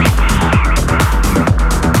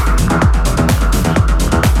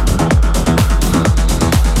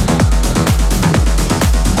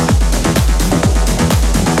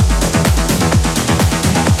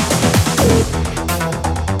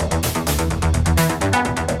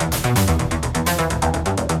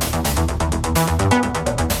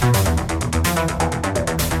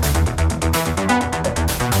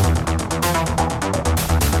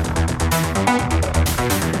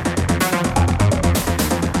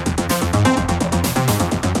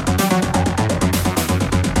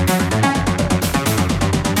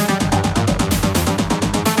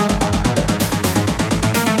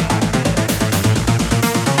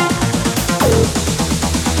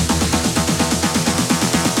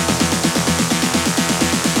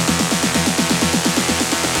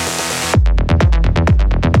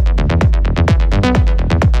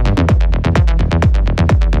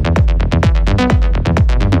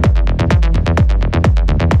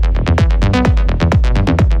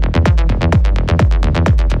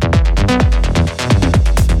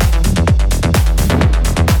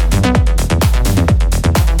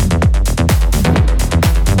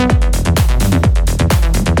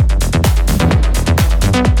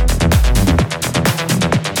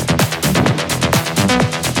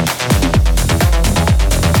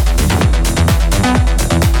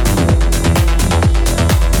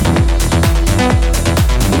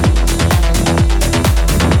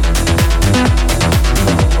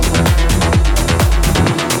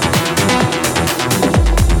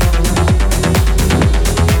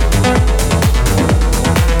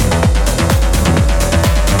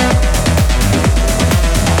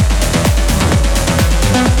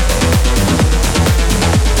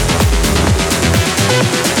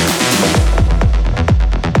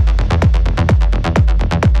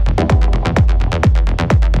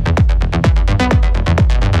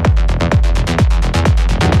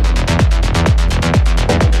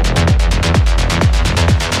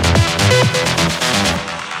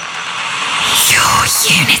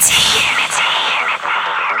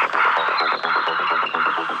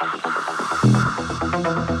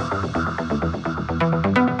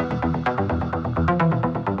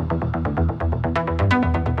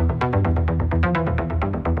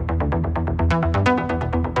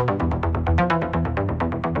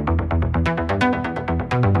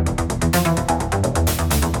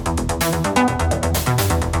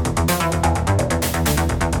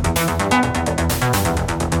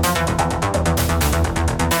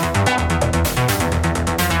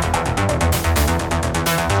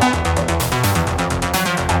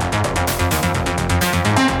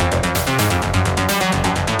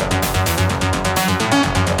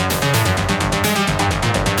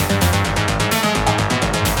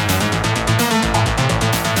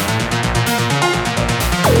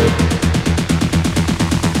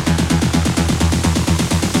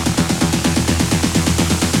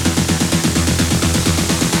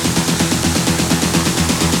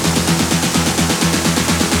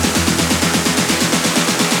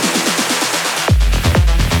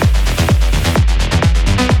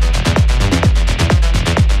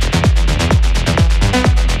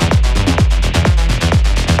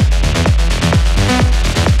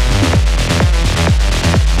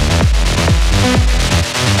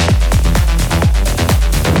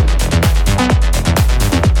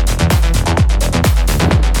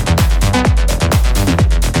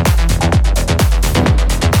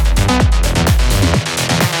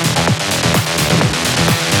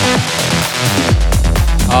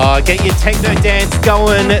 Get your techno dance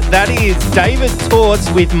going. That is David Tort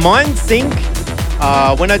with Mind Sync.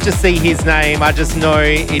 When I just see his name, I just know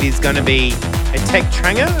it is going to be a tech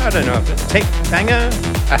tranger. I don't know if it's tech banger.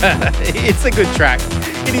 It's a good track.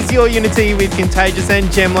 It is Your Unity with Contagious and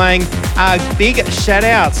Jem Lang. Big shout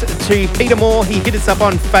out to Peter Moore. He hit us up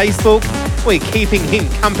on Facebook. We're keeping him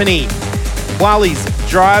company while he's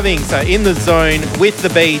driving, so in the zone with the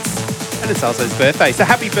beats. And it's also his birthday, so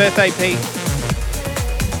happy birthday, Pete.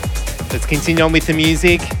 Let's continue on with the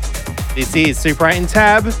music. This is Super 8 and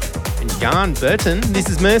Tab and Yarn Burton. This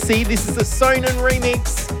is Mercy. This is the Sønin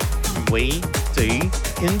remix. We do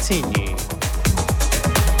continue.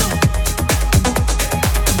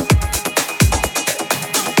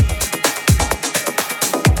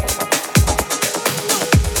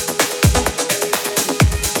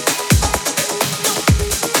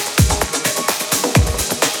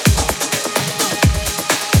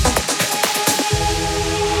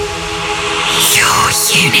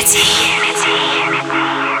 Unity.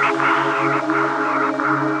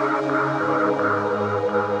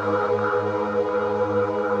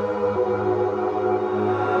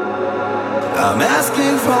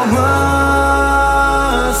 for mercy,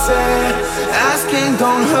 asking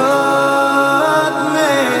don't hurt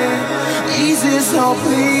me. Easy, so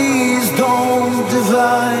please don't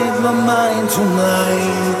divide my mind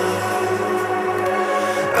tonight.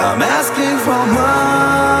 I'm asking for mercy,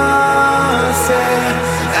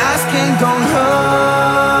 asking don't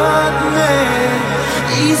hurt me.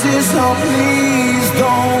 Easy, so please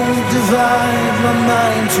don't divide my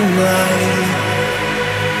mind tonight.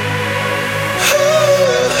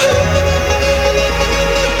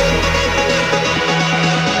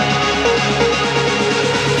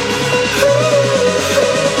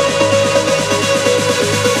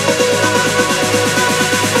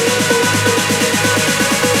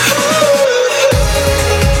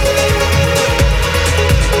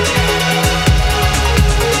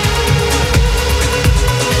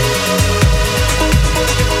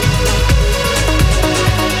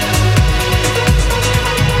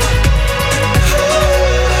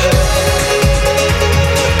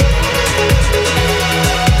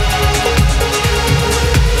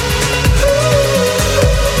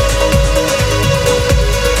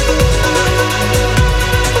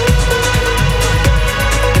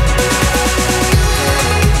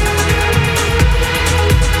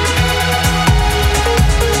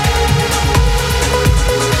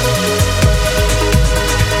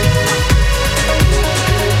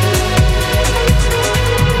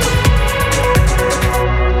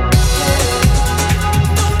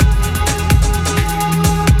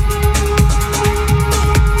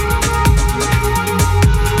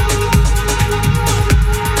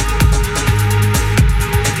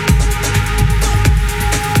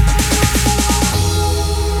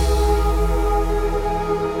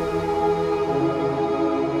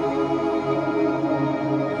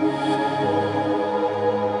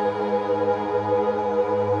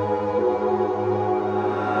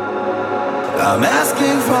 I'm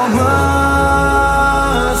asking for mercy,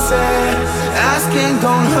 asking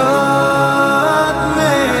don't hurt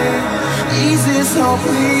me. Easy, so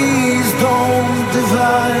please don't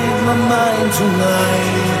divide my mind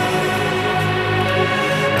tonight.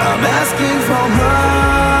 I'm asking for mercy,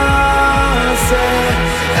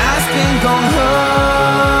 asking don't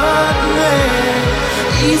hurt me.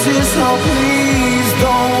 Easy, so please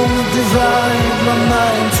don't divide my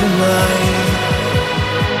mind tonight.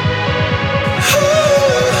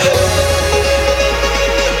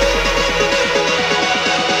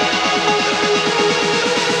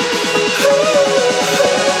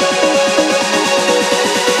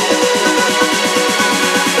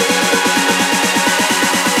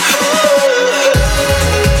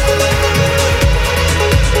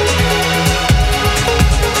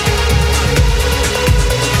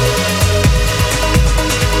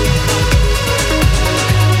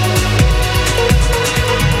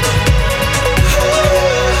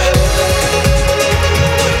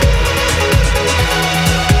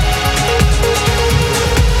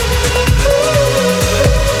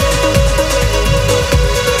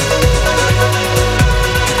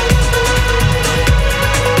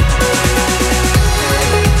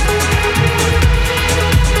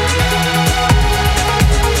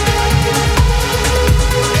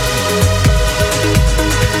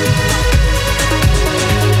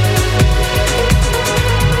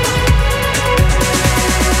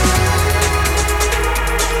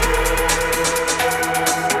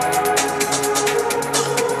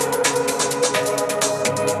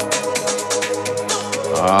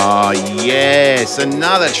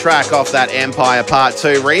 Another track off that Empire Part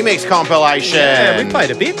 2 remix compilation. Yeah, we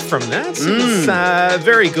played a bit from that. It was a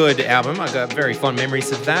very good album. I got very fond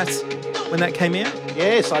memories of that when that came out.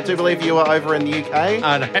 Yes, I do believe you were over in the UK.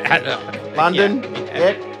 No. London.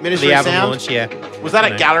 Yeah. Ministry the of album Sound. launch, yeah. Was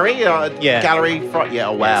that a gallery? Yeah. Gallery. Yeah,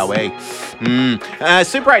 oh, wow. Yes.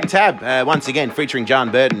 Super 8 and Tab, once again, featuring John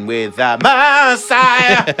Burton with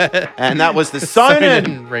Messiah. And that was the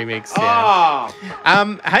Sønin remix. Yeah.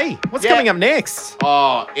 Oh. Hey, what's coming up next?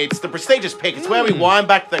 Oh, it's the prestigious pick. It's where we wind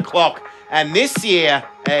back the clock. And this year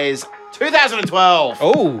is 2012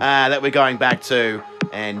 that we're going back to.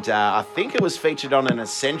 And I think it was featured on an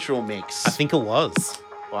Essential mix. I think it was.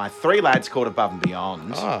 By 3 lads called Above and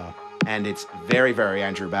Beyond. Oh. And it's very, very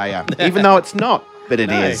Andrew Bayer. Even though it's not. But it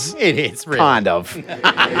is. It is, really. Kind of.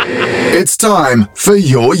 It's time for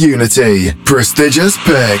your Unity. Prestigious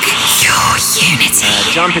pick. Your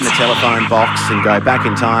Unity. Jump in the telephone box and go back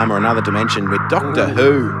in time or another dimension with Doctor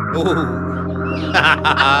Who. Ooh.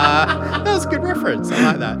 That was a good reference. I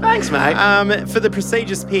like that. Thanks, mate. For the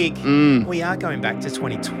prestigious pick, we are going back to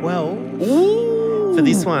 2012. Ooh. For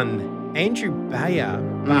this one, Andrew Bayer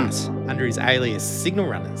but under his alias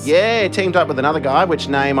Signalrunners. Yeah, teamed up with another guy, which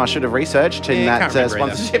name I should have researched in can't that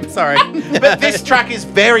remember either. sponsorship. Sorry. But this track is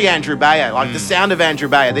very Andrew Bayer, like the sound of Andrew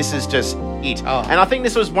Bayer. This is just it. Oh. And I think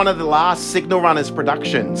this was one of the last Signalrunners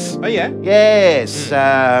productions. Oh, yeah? Yes,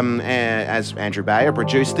 as Andrew Bayer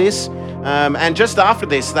produced this. And just after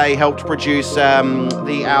this, they helped produce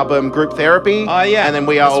the album Group Therapy. Oh, yeah. And then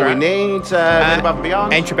We Are That's All right. We Need, Then Above and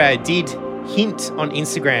Beyond. Andrew Bayer did hint on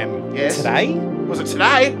Instagram today. Was it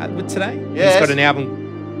today? Today? Yes. He's got an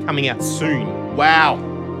album coming out soon. Wow.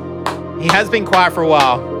 He has been quiet for a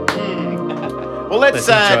while. Well, let's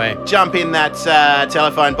enjoy. jump in that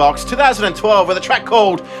telephone box. 2012 with a track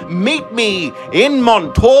called Meet Me in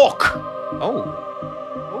Montauk.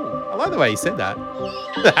 Oh, I like the way you said that.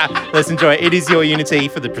 Let's enjoy. It is Your Unity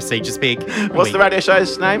for the prestigious pick. What's the radio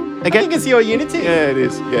show's name I again? think it's Your Unity. Yeah, it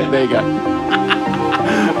is. Yeah, there you go.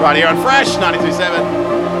 Right here on Fresh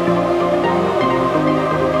 92.7.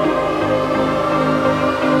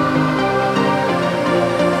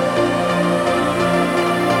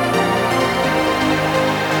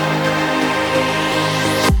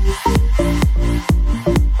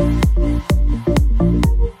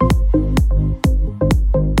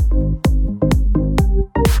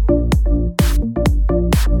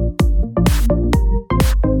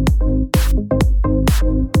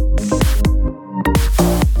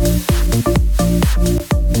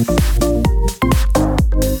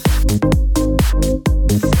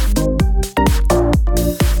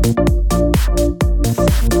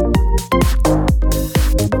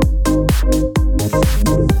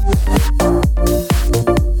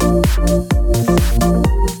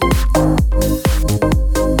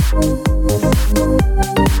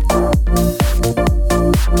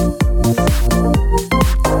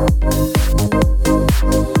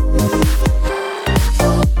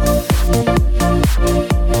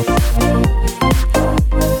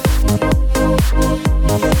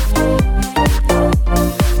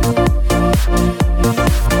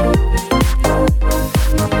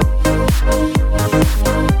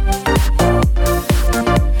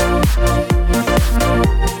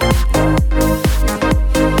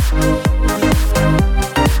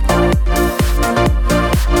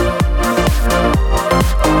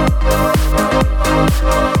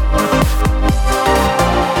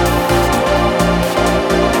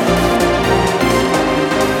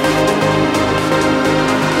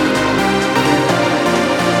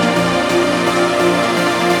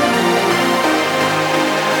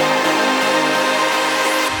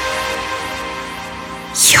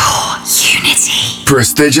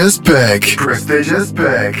 Prestigious pick. Prestigious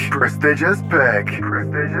pick. Prestigious pick. Prestigious pick.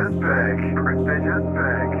 Prestigious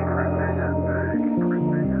pick.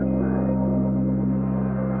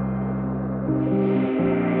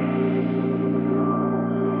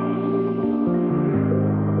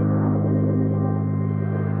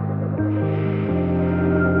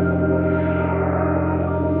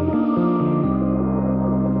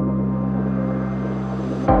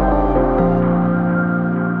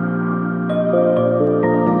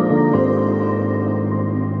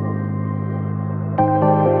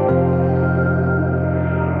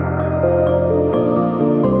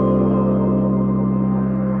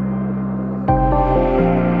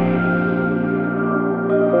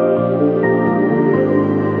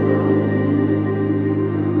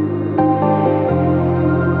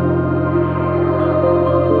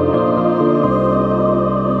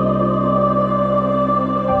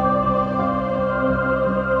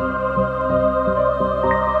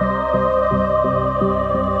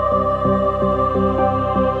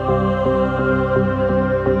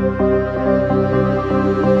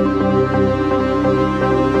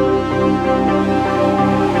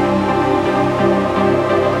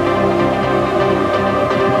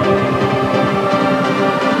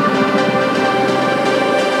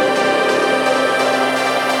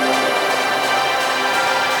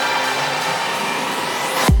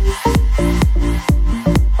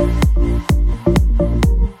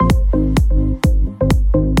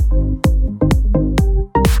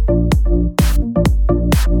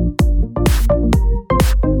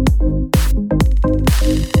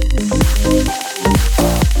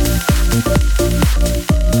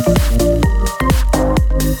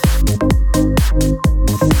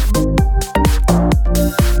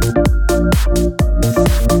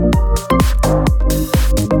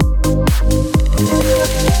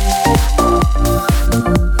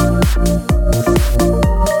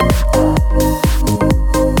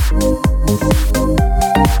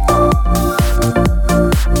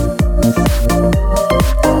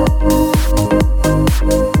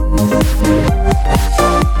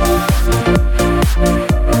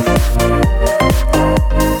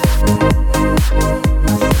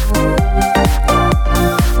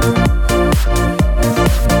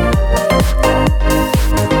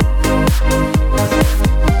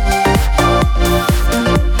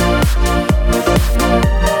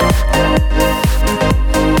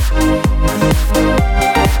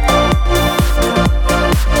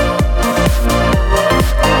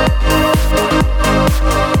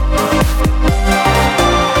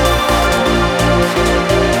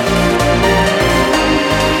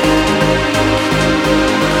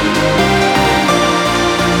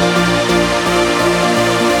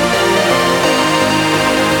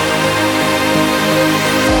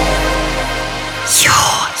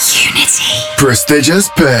 Prestigious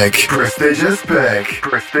pick. Prestigious pick.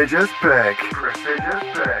 Prestigious pick. Prestigious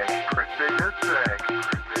pick. Prestigious pick.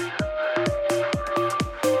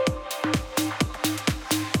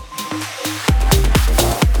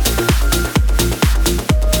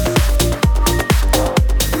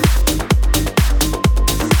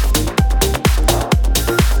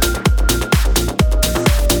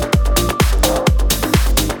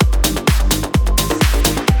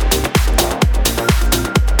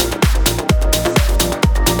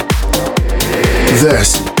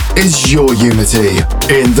 This is your Unity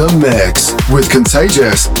in the mix with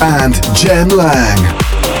Contagious and Jem Lang.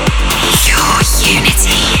 Your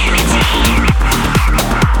Unity.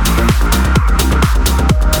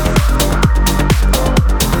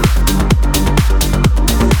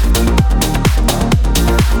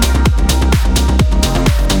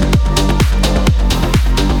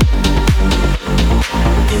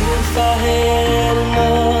 If I had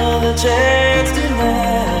another chance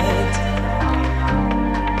tonight,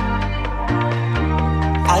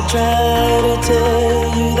 I try to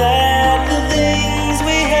tell you that the things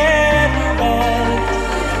we had were right.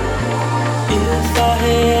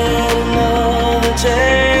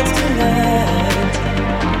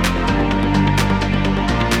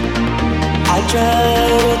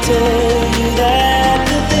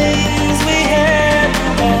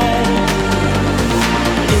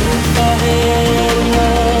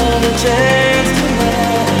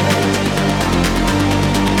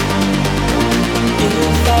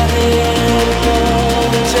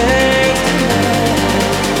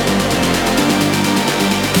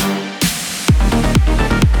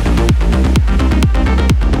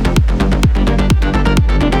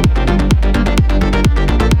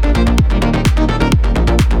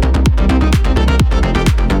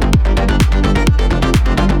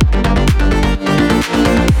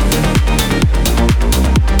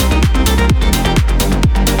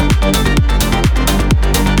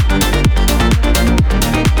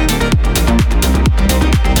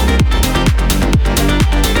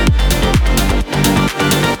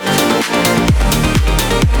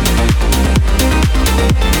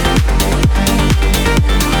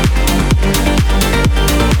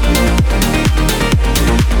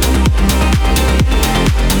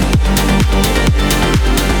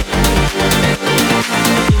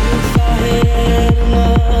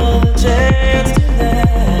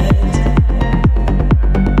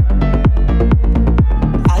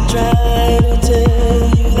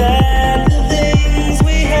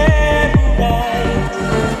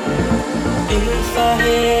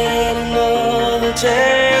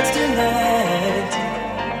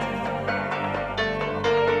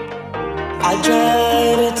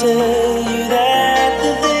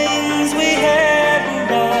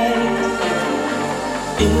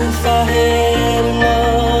 If I had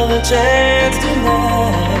another chance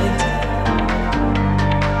tonight,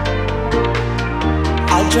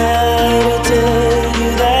 I try to tell you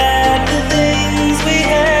that the things we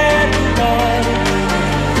had were right.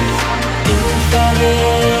 If I had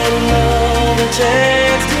another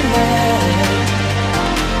chance tonight,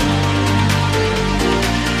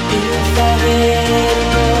 if I had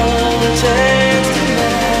another chance tonight.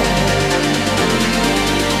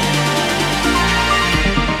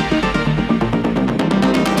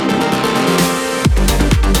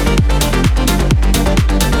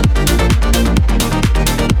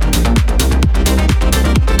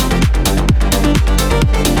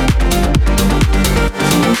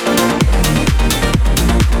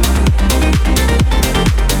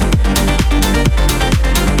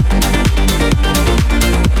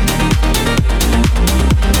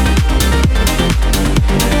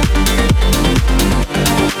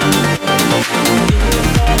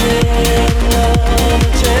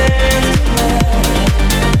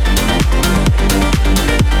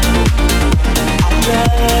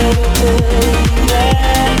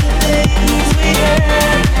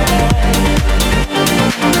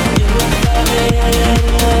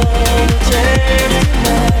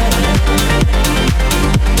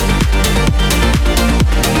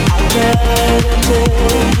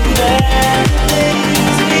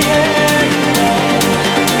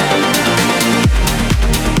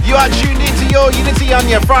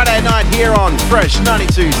 Friday night here on Fresh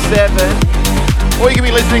 92.7, or you can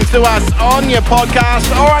be listening to us on your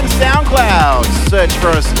podcast or on SoundCloud. Search for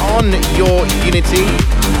us on Your Unity.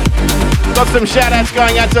 Got some shout outs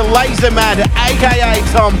going out to Laser Mad, aka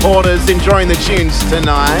Tom Porters, enjoying the tunes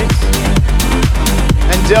tonight.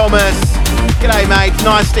 And Delmas, g'day mate,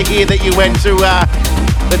 nice to hear that you went to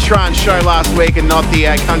the trance show last week and not the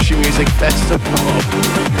country music festival.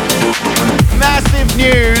 Massive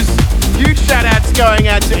news. Huge shout outs going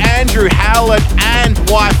out to Andrew Howlett and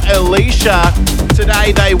wife Alicia.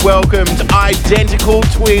 Today they welcomed identical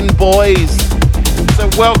twin boys. So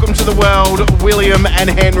welcome to the world, William and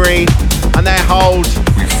Henry. And they hold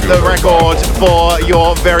the record for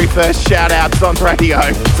your very first shout outs on radio.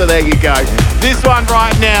 So there you go. This one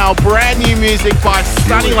right now, brand new music by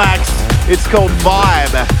Signalrunners. It's called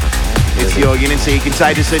V.I.B.E. It's your Unity,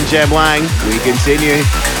 Contagious and Jem Lang. We continue.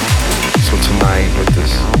 So tonight with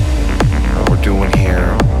this, what we're doing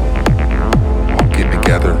here, all getting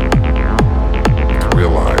together to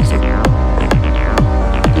realize that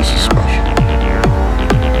this is special.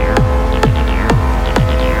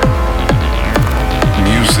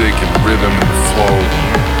 Music and rhythm and the flow,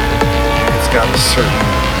 it's got a certain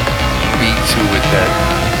beat to it that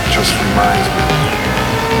just reminds me of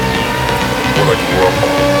what I grew up on.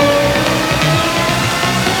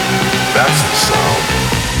 That's the sound.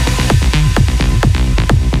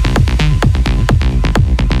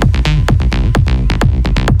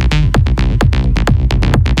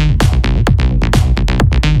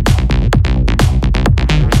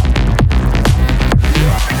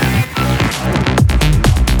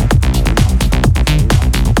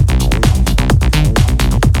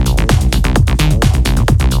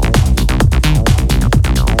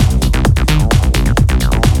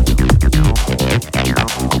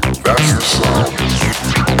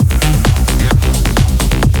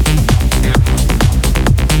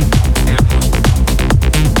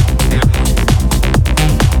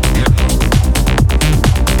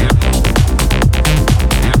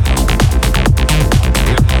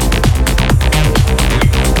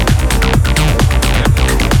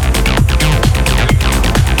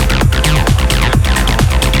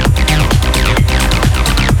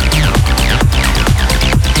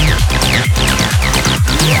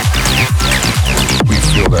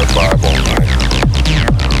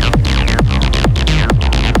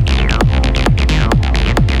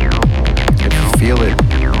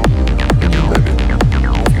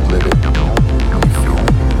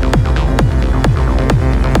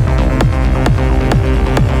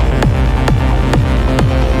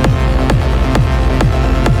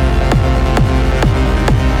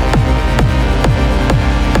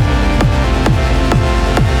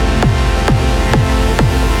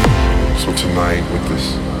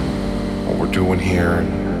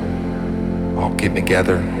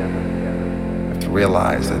 Together, have to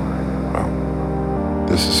realize that, well,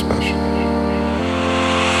 this is special.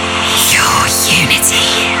 Your Unity.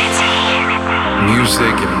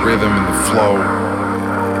 Music and rhythm and the flow,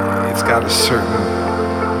 it's got a certain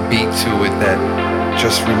beat to it that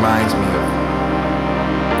just reminds me of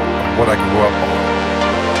what I grew up on.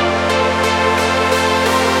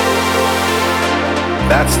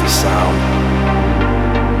 That's the sound.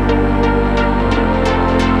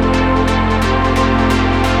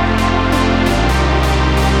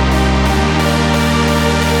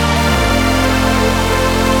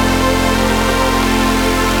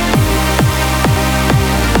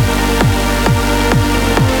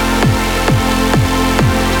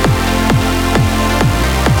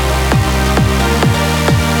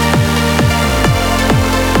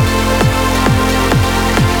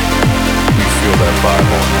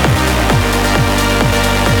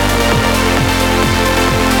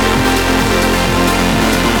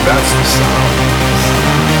 That's the sound.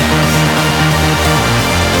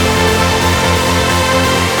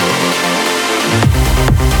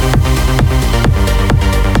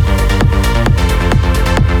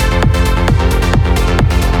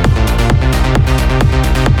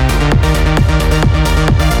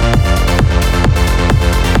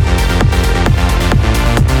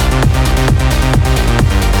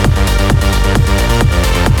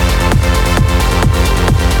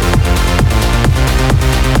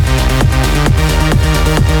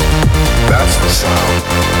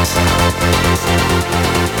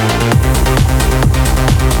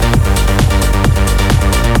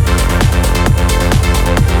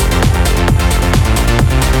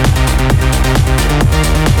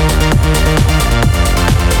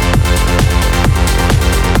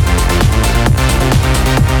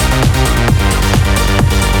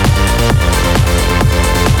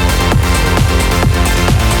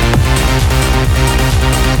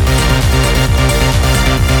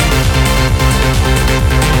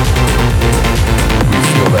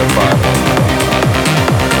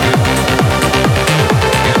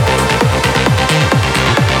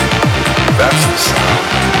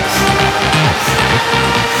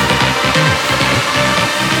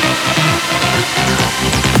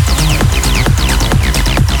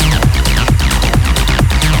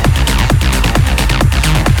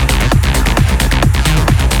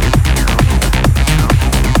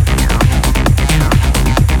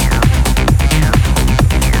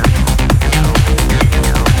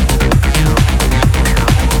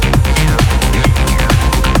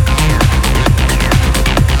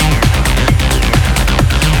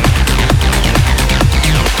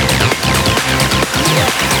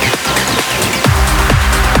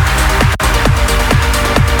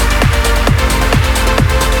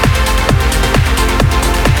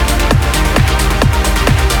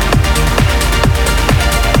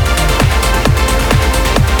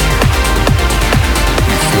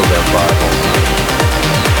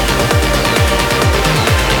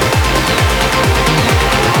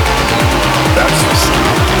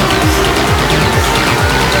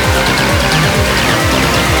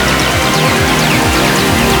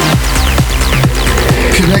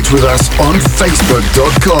 connect with us on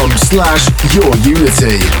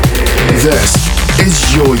facebook.com/yourunity. This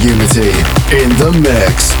is Your Unity in the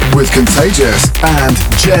mix with Contagious and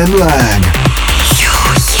Jem Lang.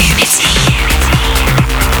 Your Unity.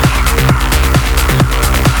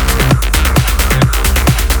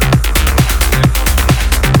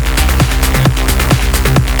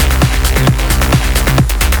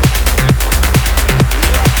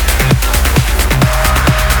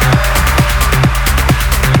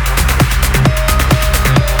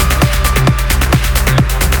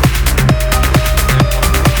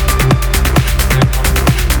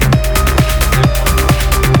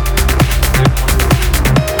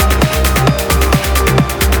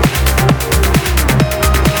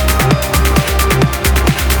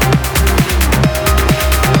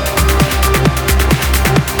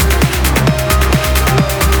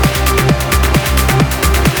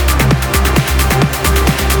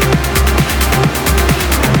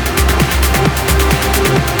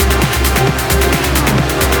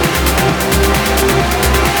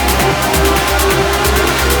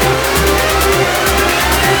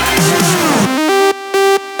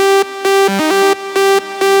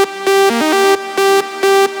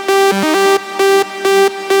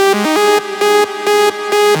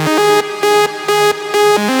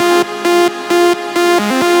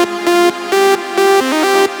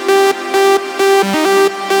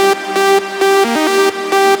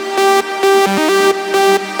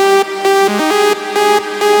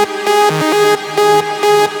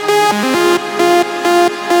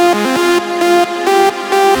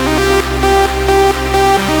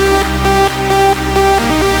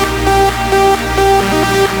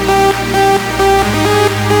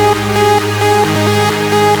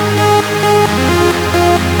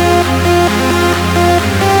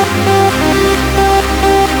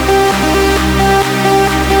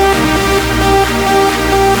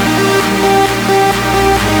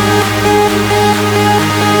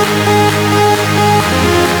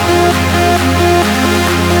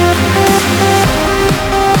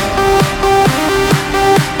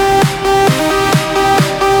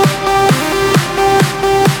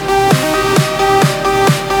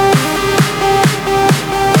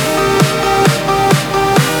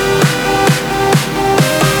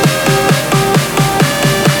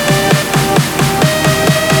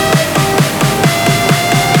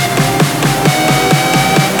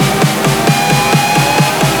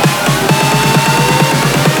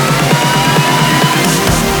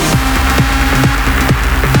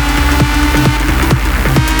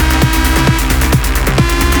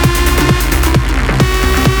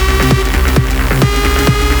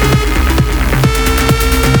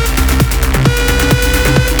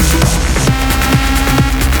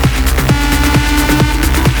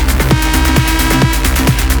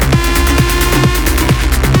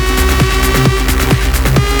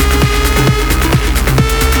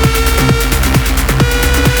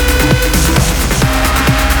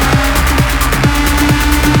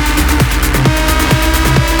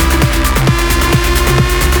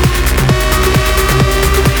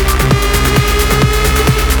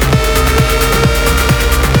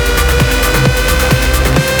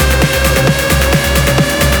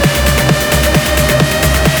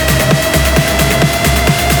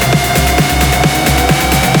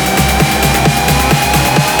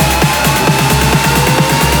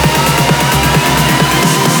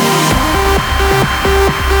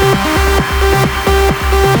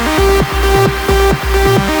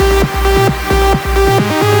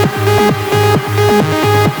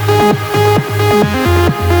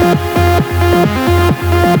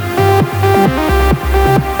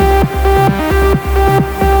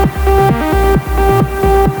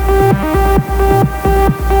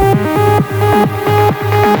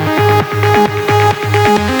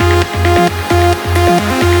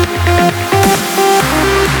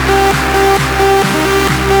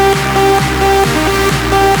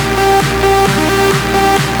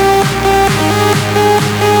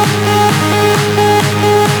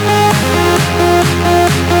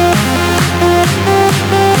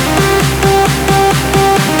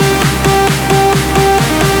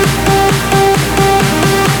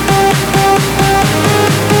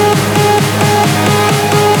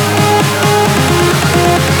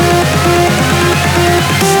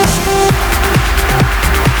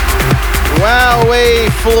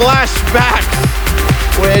 Flashbacks.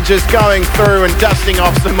 We're just going through and dusting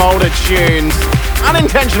off some older tunes.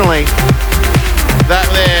 Unintentionally. That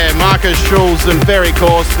there, Marcus Schulz and Ferry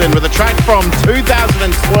Corsten with a track from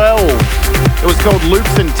 2012. It was called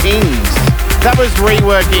Loops and Tings. That was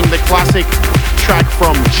reworking the classic track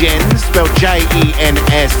from Jens, spelled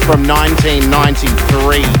Jens, from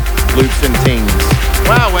 1993, Loops and Tings.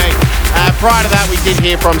 Wow, prior to that, we did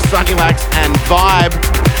hear from Signalrunners and V.I.B.E.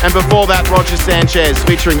 And before that, Roger Sanchez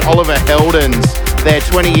featuring Oliver Heldens, their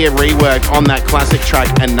 20-year rework on that classic track,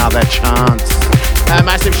 Another Chance.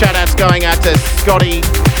 Massive shout-outs going out to Scotty,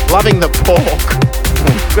 loving the pork.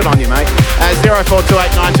 Good on you, mate.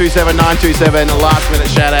 0428927927, last-minute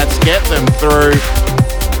shout-outs, get them through.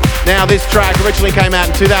 Now, this track originally came out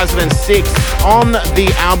in 2006 on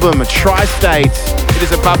the album Tri-State. It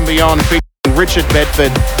is Above and Beyond featuring Richard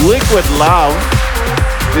Bedford, Liquid Love.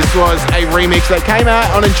 This was a remix that came out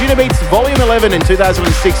on Anjuna Beats Volume 11 in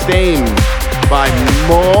 2016 by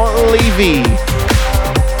More Levy.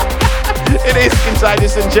 It is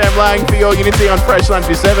Contagious and Jem Lang for your Unity on Fresh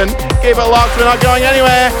 97. Keep it locked, we're not going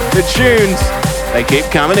anywhere. The tunes, they keep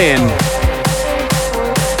coming in.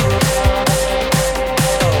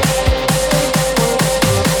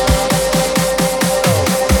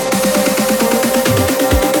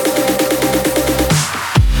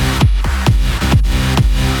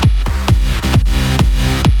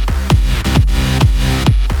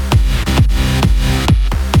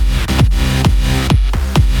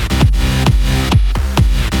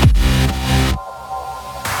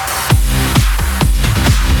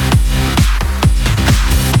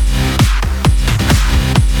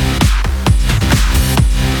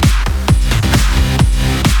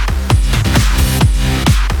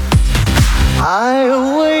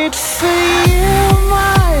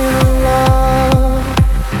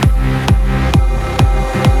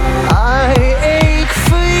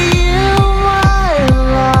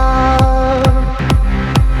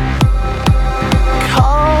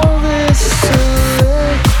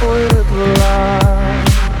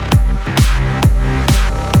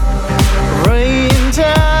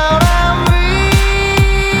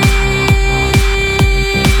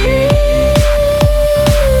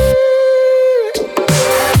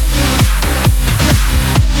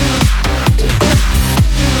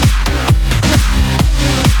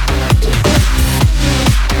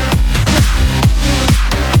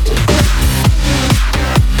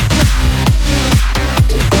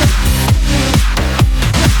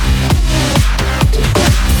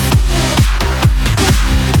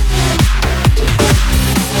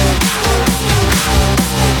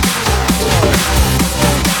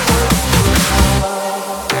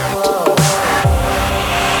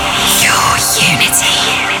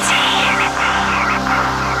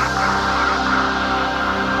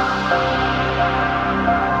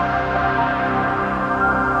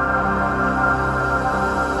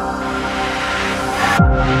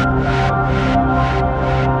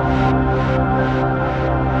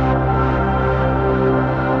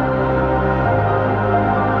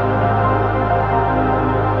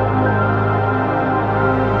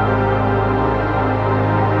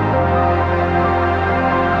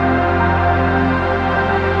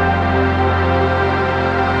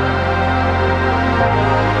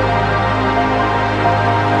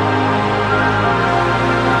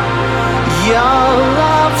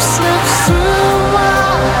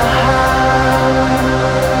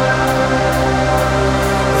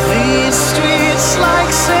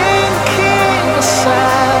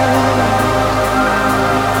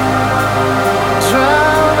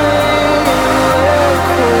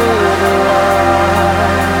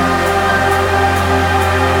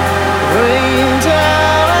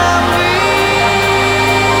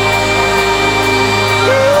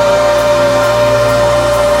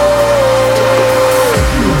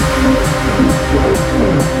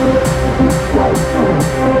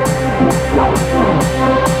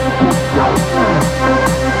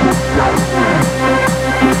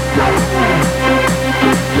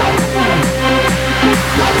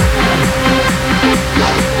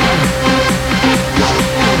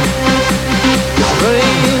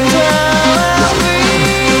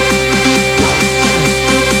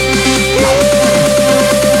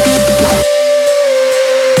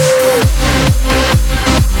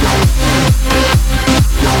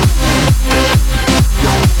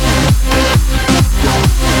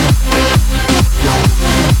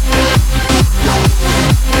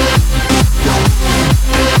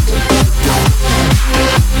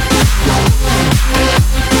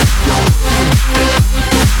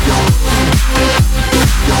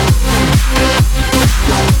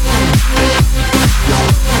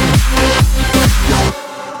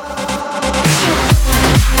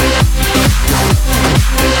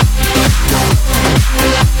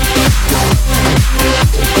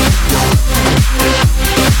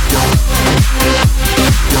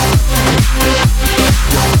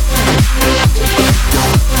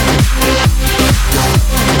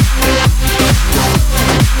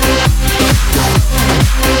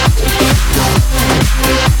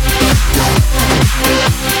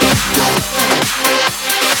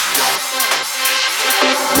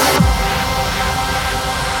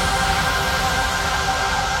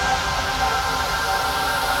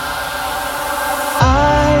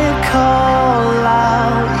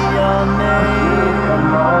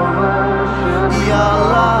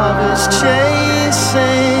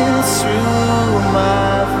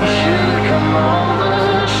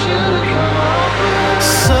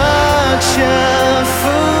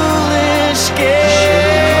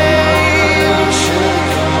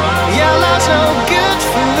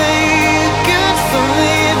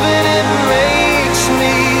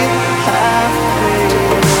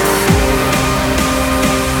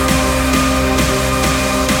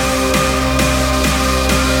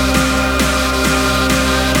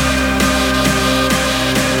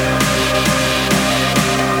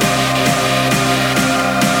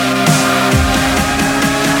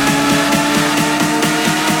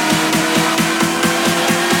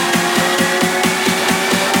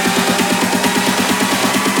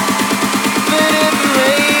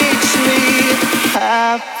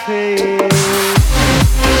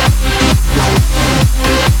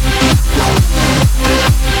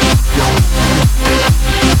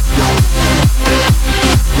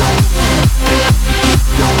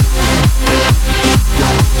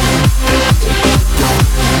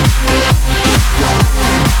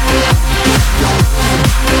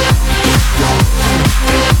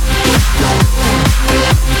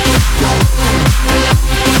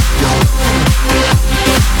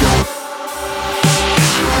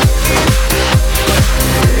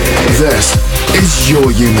 This is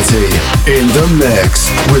your Unity in the mix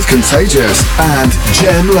with Contagious and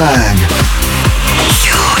Jem Lang.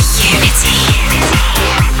 Your Unity.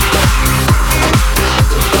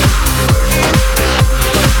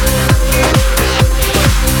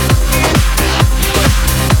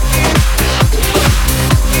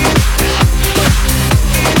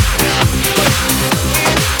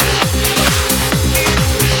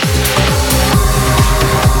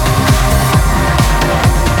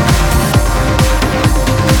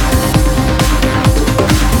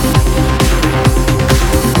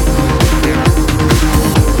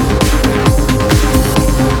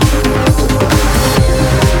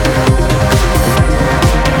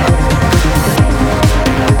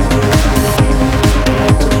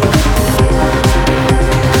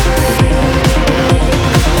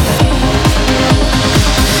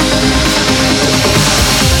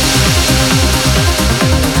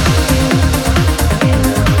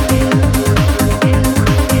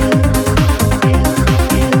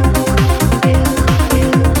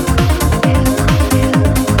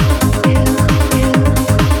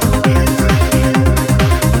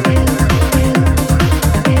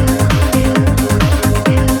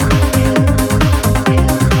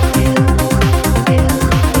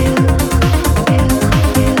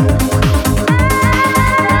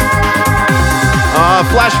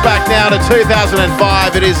 Flashback now to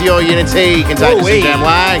 2005. It is your Unity, Contagious Jem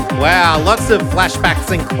Lang. Wow, lots of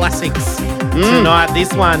flashbacks and classics tonight.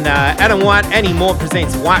 This one, Adam White, Annie Moore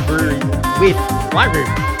presents White Room with White Room.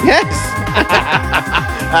 Yes.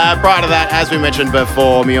 Prior to that, as we mentioned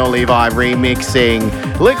before, Mule Levi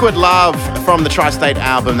remixing Liquid Love from the Tri-State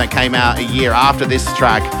album that came out a year after this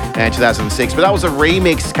track in 2006. But that was a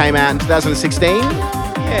remix, came out in 2016.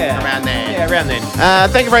 Yeah. Around there. Yeah, around then.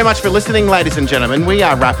 Thank you very much for listening, ladies and gentlemen. We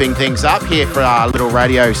are wrapping things up here for our little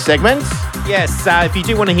radio segment. Yes, if you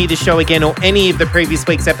do want to hear the show again or any of the previous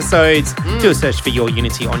week's episodes, do a search for Your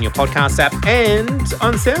Unity on your podcast app and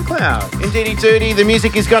on SoundCloud. Indeedy doody, the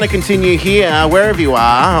music is going to continue here, wherever you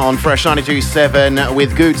are, on Fresh 92.7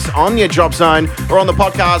 with Goots on your drop zone or on the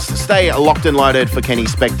podcast. Stay locked and loaded for Kenny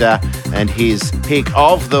Spector and his pick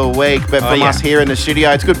of the week. But from us here in the studio,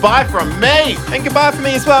 it's goodbye from me. And goodbye from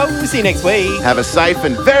me as well. We'll see you next week. Have a safe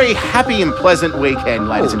and very happy and pleasant weekend,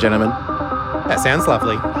 ladies and gentlemen. That sounds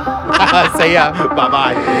lovely. See ya.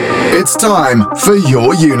 Bye-bye. It's time for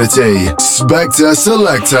your Unity. Spector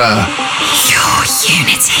Selector. Your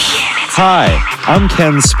Unity. Hi, I'm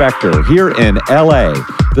Ken Spector here in LA.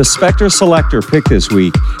 The Spector Selector pick this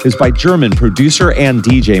week is by German producer and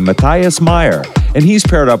DJ Matthias Meyer, and he's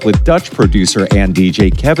paired up with Dutch producer and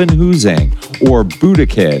DJ Kevin Huzang, or Buddha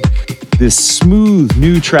Kid. This smooth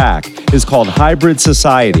new track is called Hybrid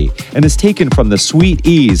Society and is taken from the Sweet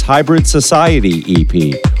Ease Hybrid Society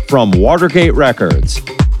EP from Watergate Records.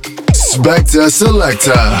 Spector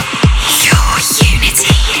Selector. Your Unity.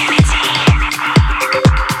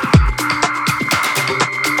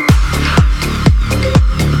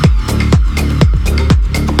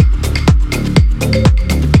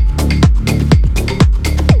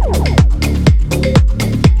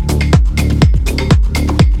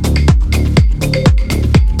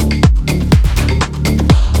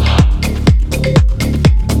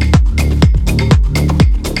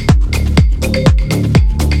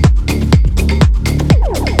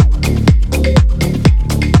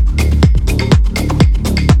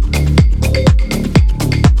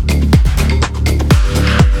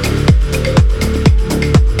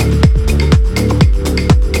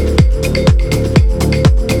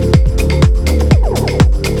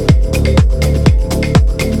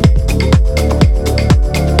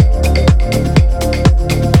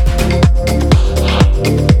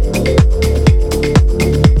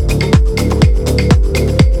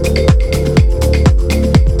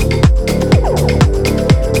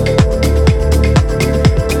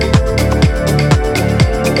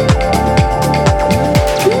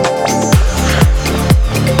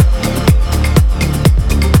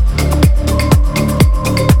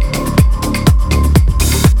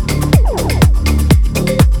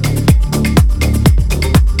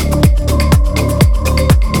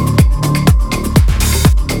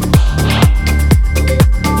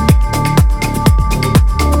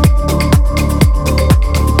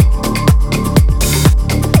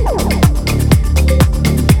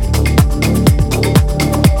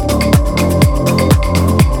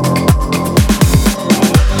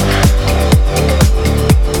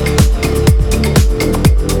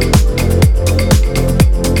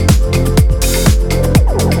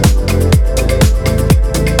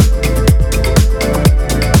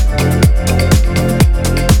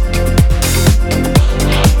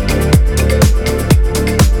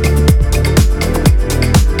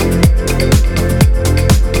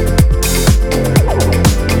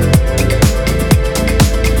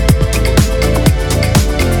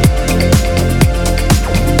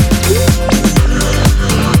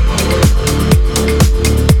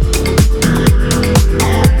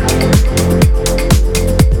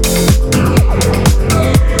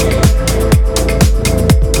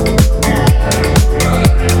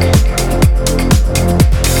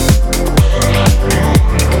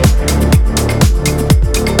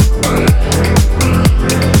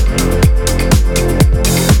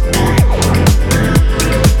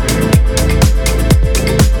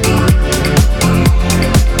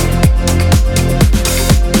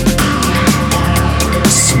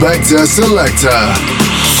 Spectre Selector.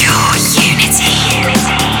 Your unity.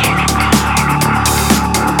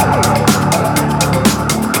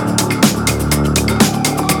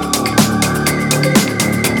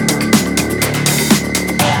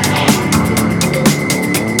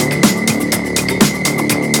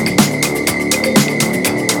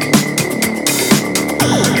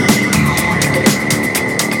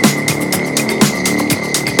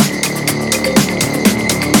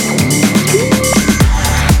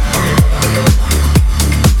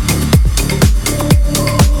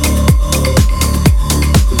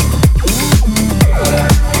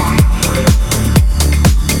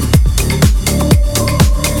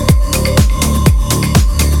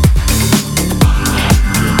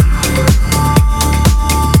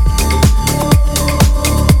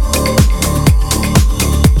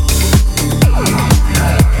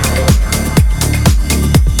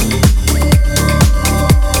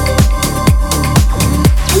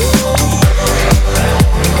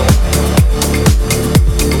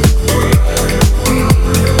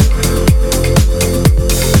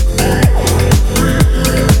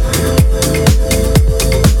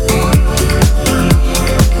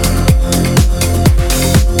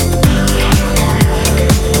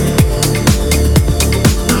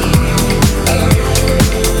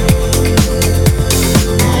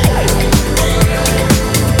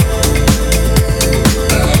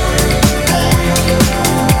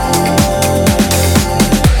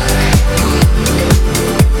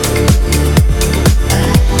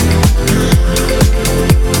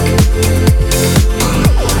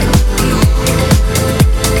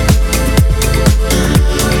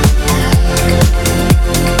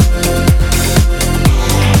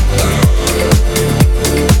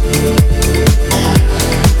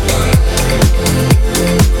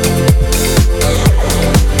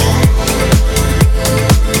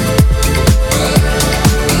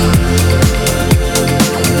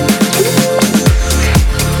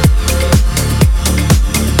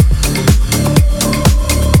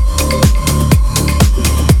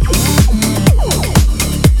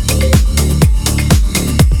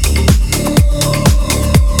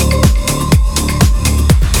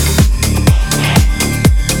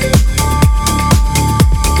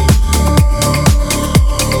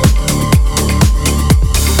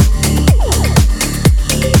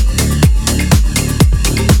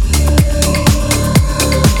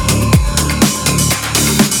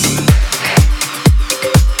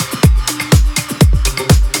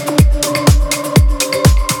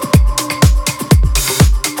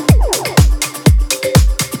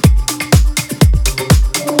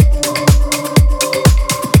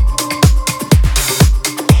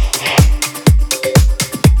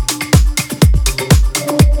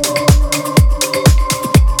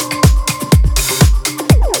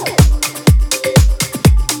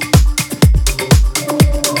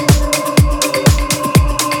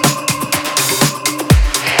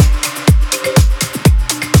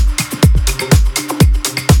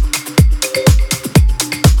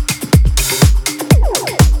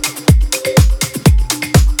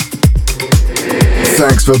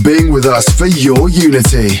 Thanks for being with us for Your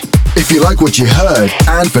Unity. If you like what you heard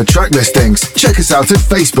and for track listings, check us out at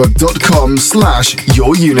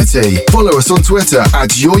facebook.com/YourUnity. Follow us on Twitter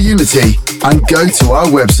 @YourUnity and go to our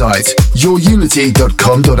website,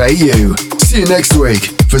 yourunity.com.au. See you next week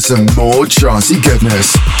for some more trancey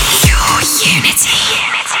goodness. Your unity.